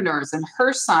kidpreneurs, and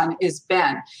her son is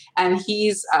Ben, and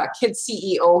he's a kid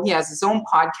CEO. He has his own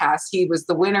podcast. He was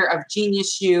the winner of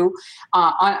Genius U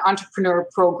entrepreneur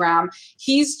program.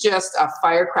 He's just a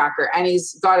firecracker, and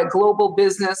he's got a global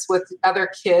business with other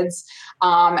kids,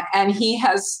 and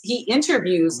he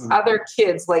interviews other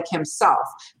kids like himself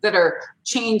that are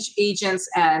change agents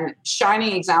and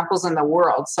shining examples in the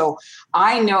world. So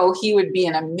I know he would be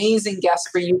an amazing guest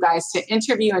for you guys to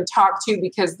interview and talk to,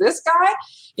 because this guy,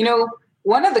 you know,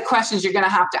 one of the questions you're going to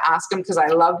have to ask him, because I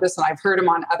love this and I've heard him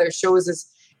on other shows,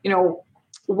 is, you know,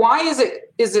 why is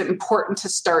it important to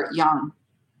start young?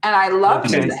 And I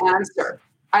loved his answer.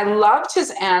 I loved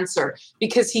his answer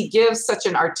because he gives such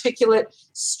an articulate,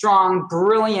 strong,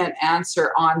 brilliant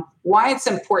answer on why it's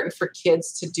important for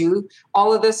kids to do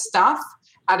all of this stuff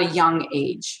at a young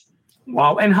age.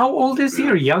 Wow. And how old is he,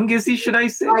 or young is he, should I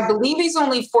say? I believe he's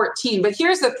only 14. But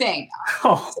here's the thing.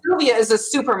 Sylvia is a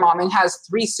super mom and has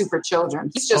 3 super children.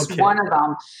 He's just one of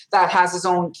them that has his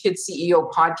own Kid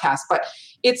CEO podcast. But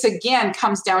it's, again,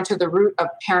 comes down to the root of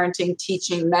parenting,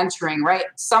 teaching, mentoring, right?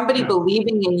 Somebody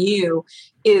believing in you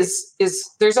is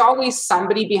there's always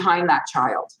somebody behind that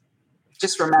child.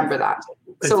 Just remember that.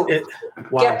 So get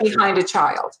behind a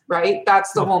child, right?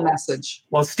 That's the whole message.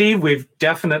 Well, Steve, we've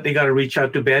definitely got to reach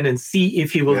out to Ben and see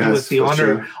if he will do us the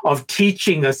honor of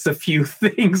teaching us a few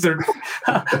things.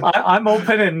 I'm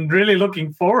open and really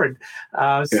looking forward.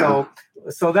 So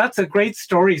that's a great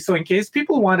story. So in case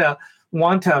people want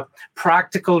a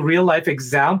practical real life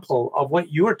example of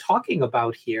what you're talking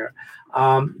about here,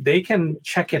 they can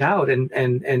check it out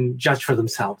and judge for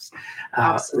themselves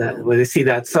when they see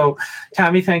that. So,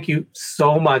 Tammy, thank you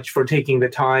so much for taking the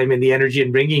time and the energy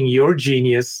and bringing your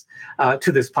genius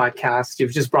to this podcast.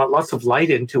 You've just brought lots of light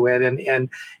into it, and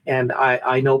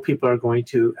I know people are going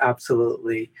to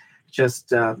absolutely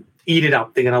just eat it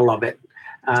up. They're going to love it.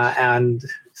 And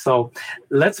so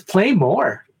let's play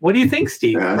more. What do you think,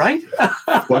 Steve? Yes. Right?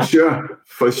 For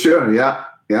sure. Yeah.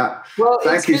 Well,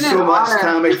 thank you so much,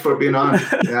 Tammy, for being on.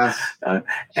 Yes.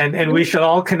 And we shall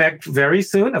all connect very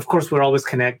soon. Of course, we're always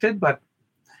connected, but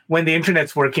when the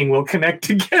internet's working, we'll connect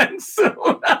again soon.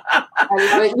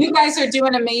 I love it. You guys are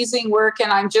doing amazing work,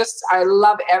 and I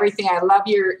love everything. I love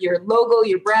your logo,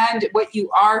 your brand, what you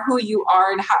are, who you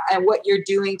are, and what you're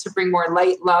doing to bring more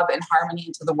light, love, and harmony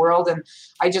into the world. And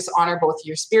I just honor both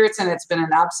your spirits, and it's been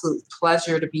an absolute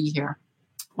pleasure to be here.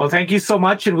 Well, thank you so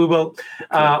much. And we will,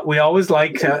 we always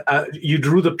like, you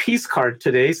drew the peace card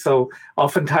today. So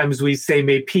oftentimes we say,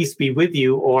 may peace be with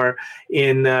you, or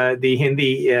in the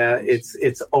Hindi,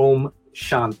 it's Om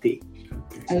Shanti.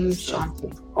 Om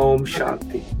Shanti. Om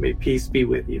Shanti. May peace be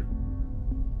with you.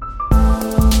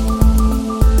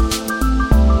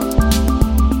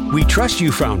 We trust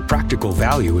you found practical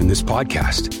value in this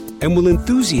podcast and will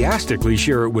enthusiastically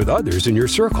share it with others in your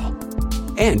circle.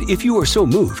 And if you are so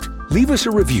moved, leave us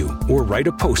a review or write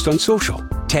a post on social,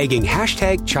 tagging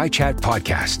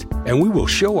 #ChaiChatPodcast, and we will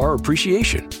show our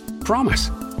appreciation. Promise.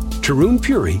 Tarun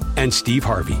Puri and Steve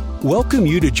Harvey welcome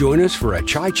you to join us for a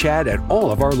Chai Chat at all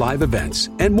of our live events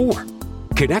and more.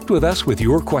 Connect with us with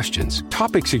your questions,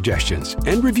 topic suggestions,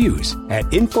 and reviews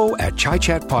at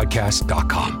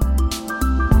info@ChaiChatPodcast.com.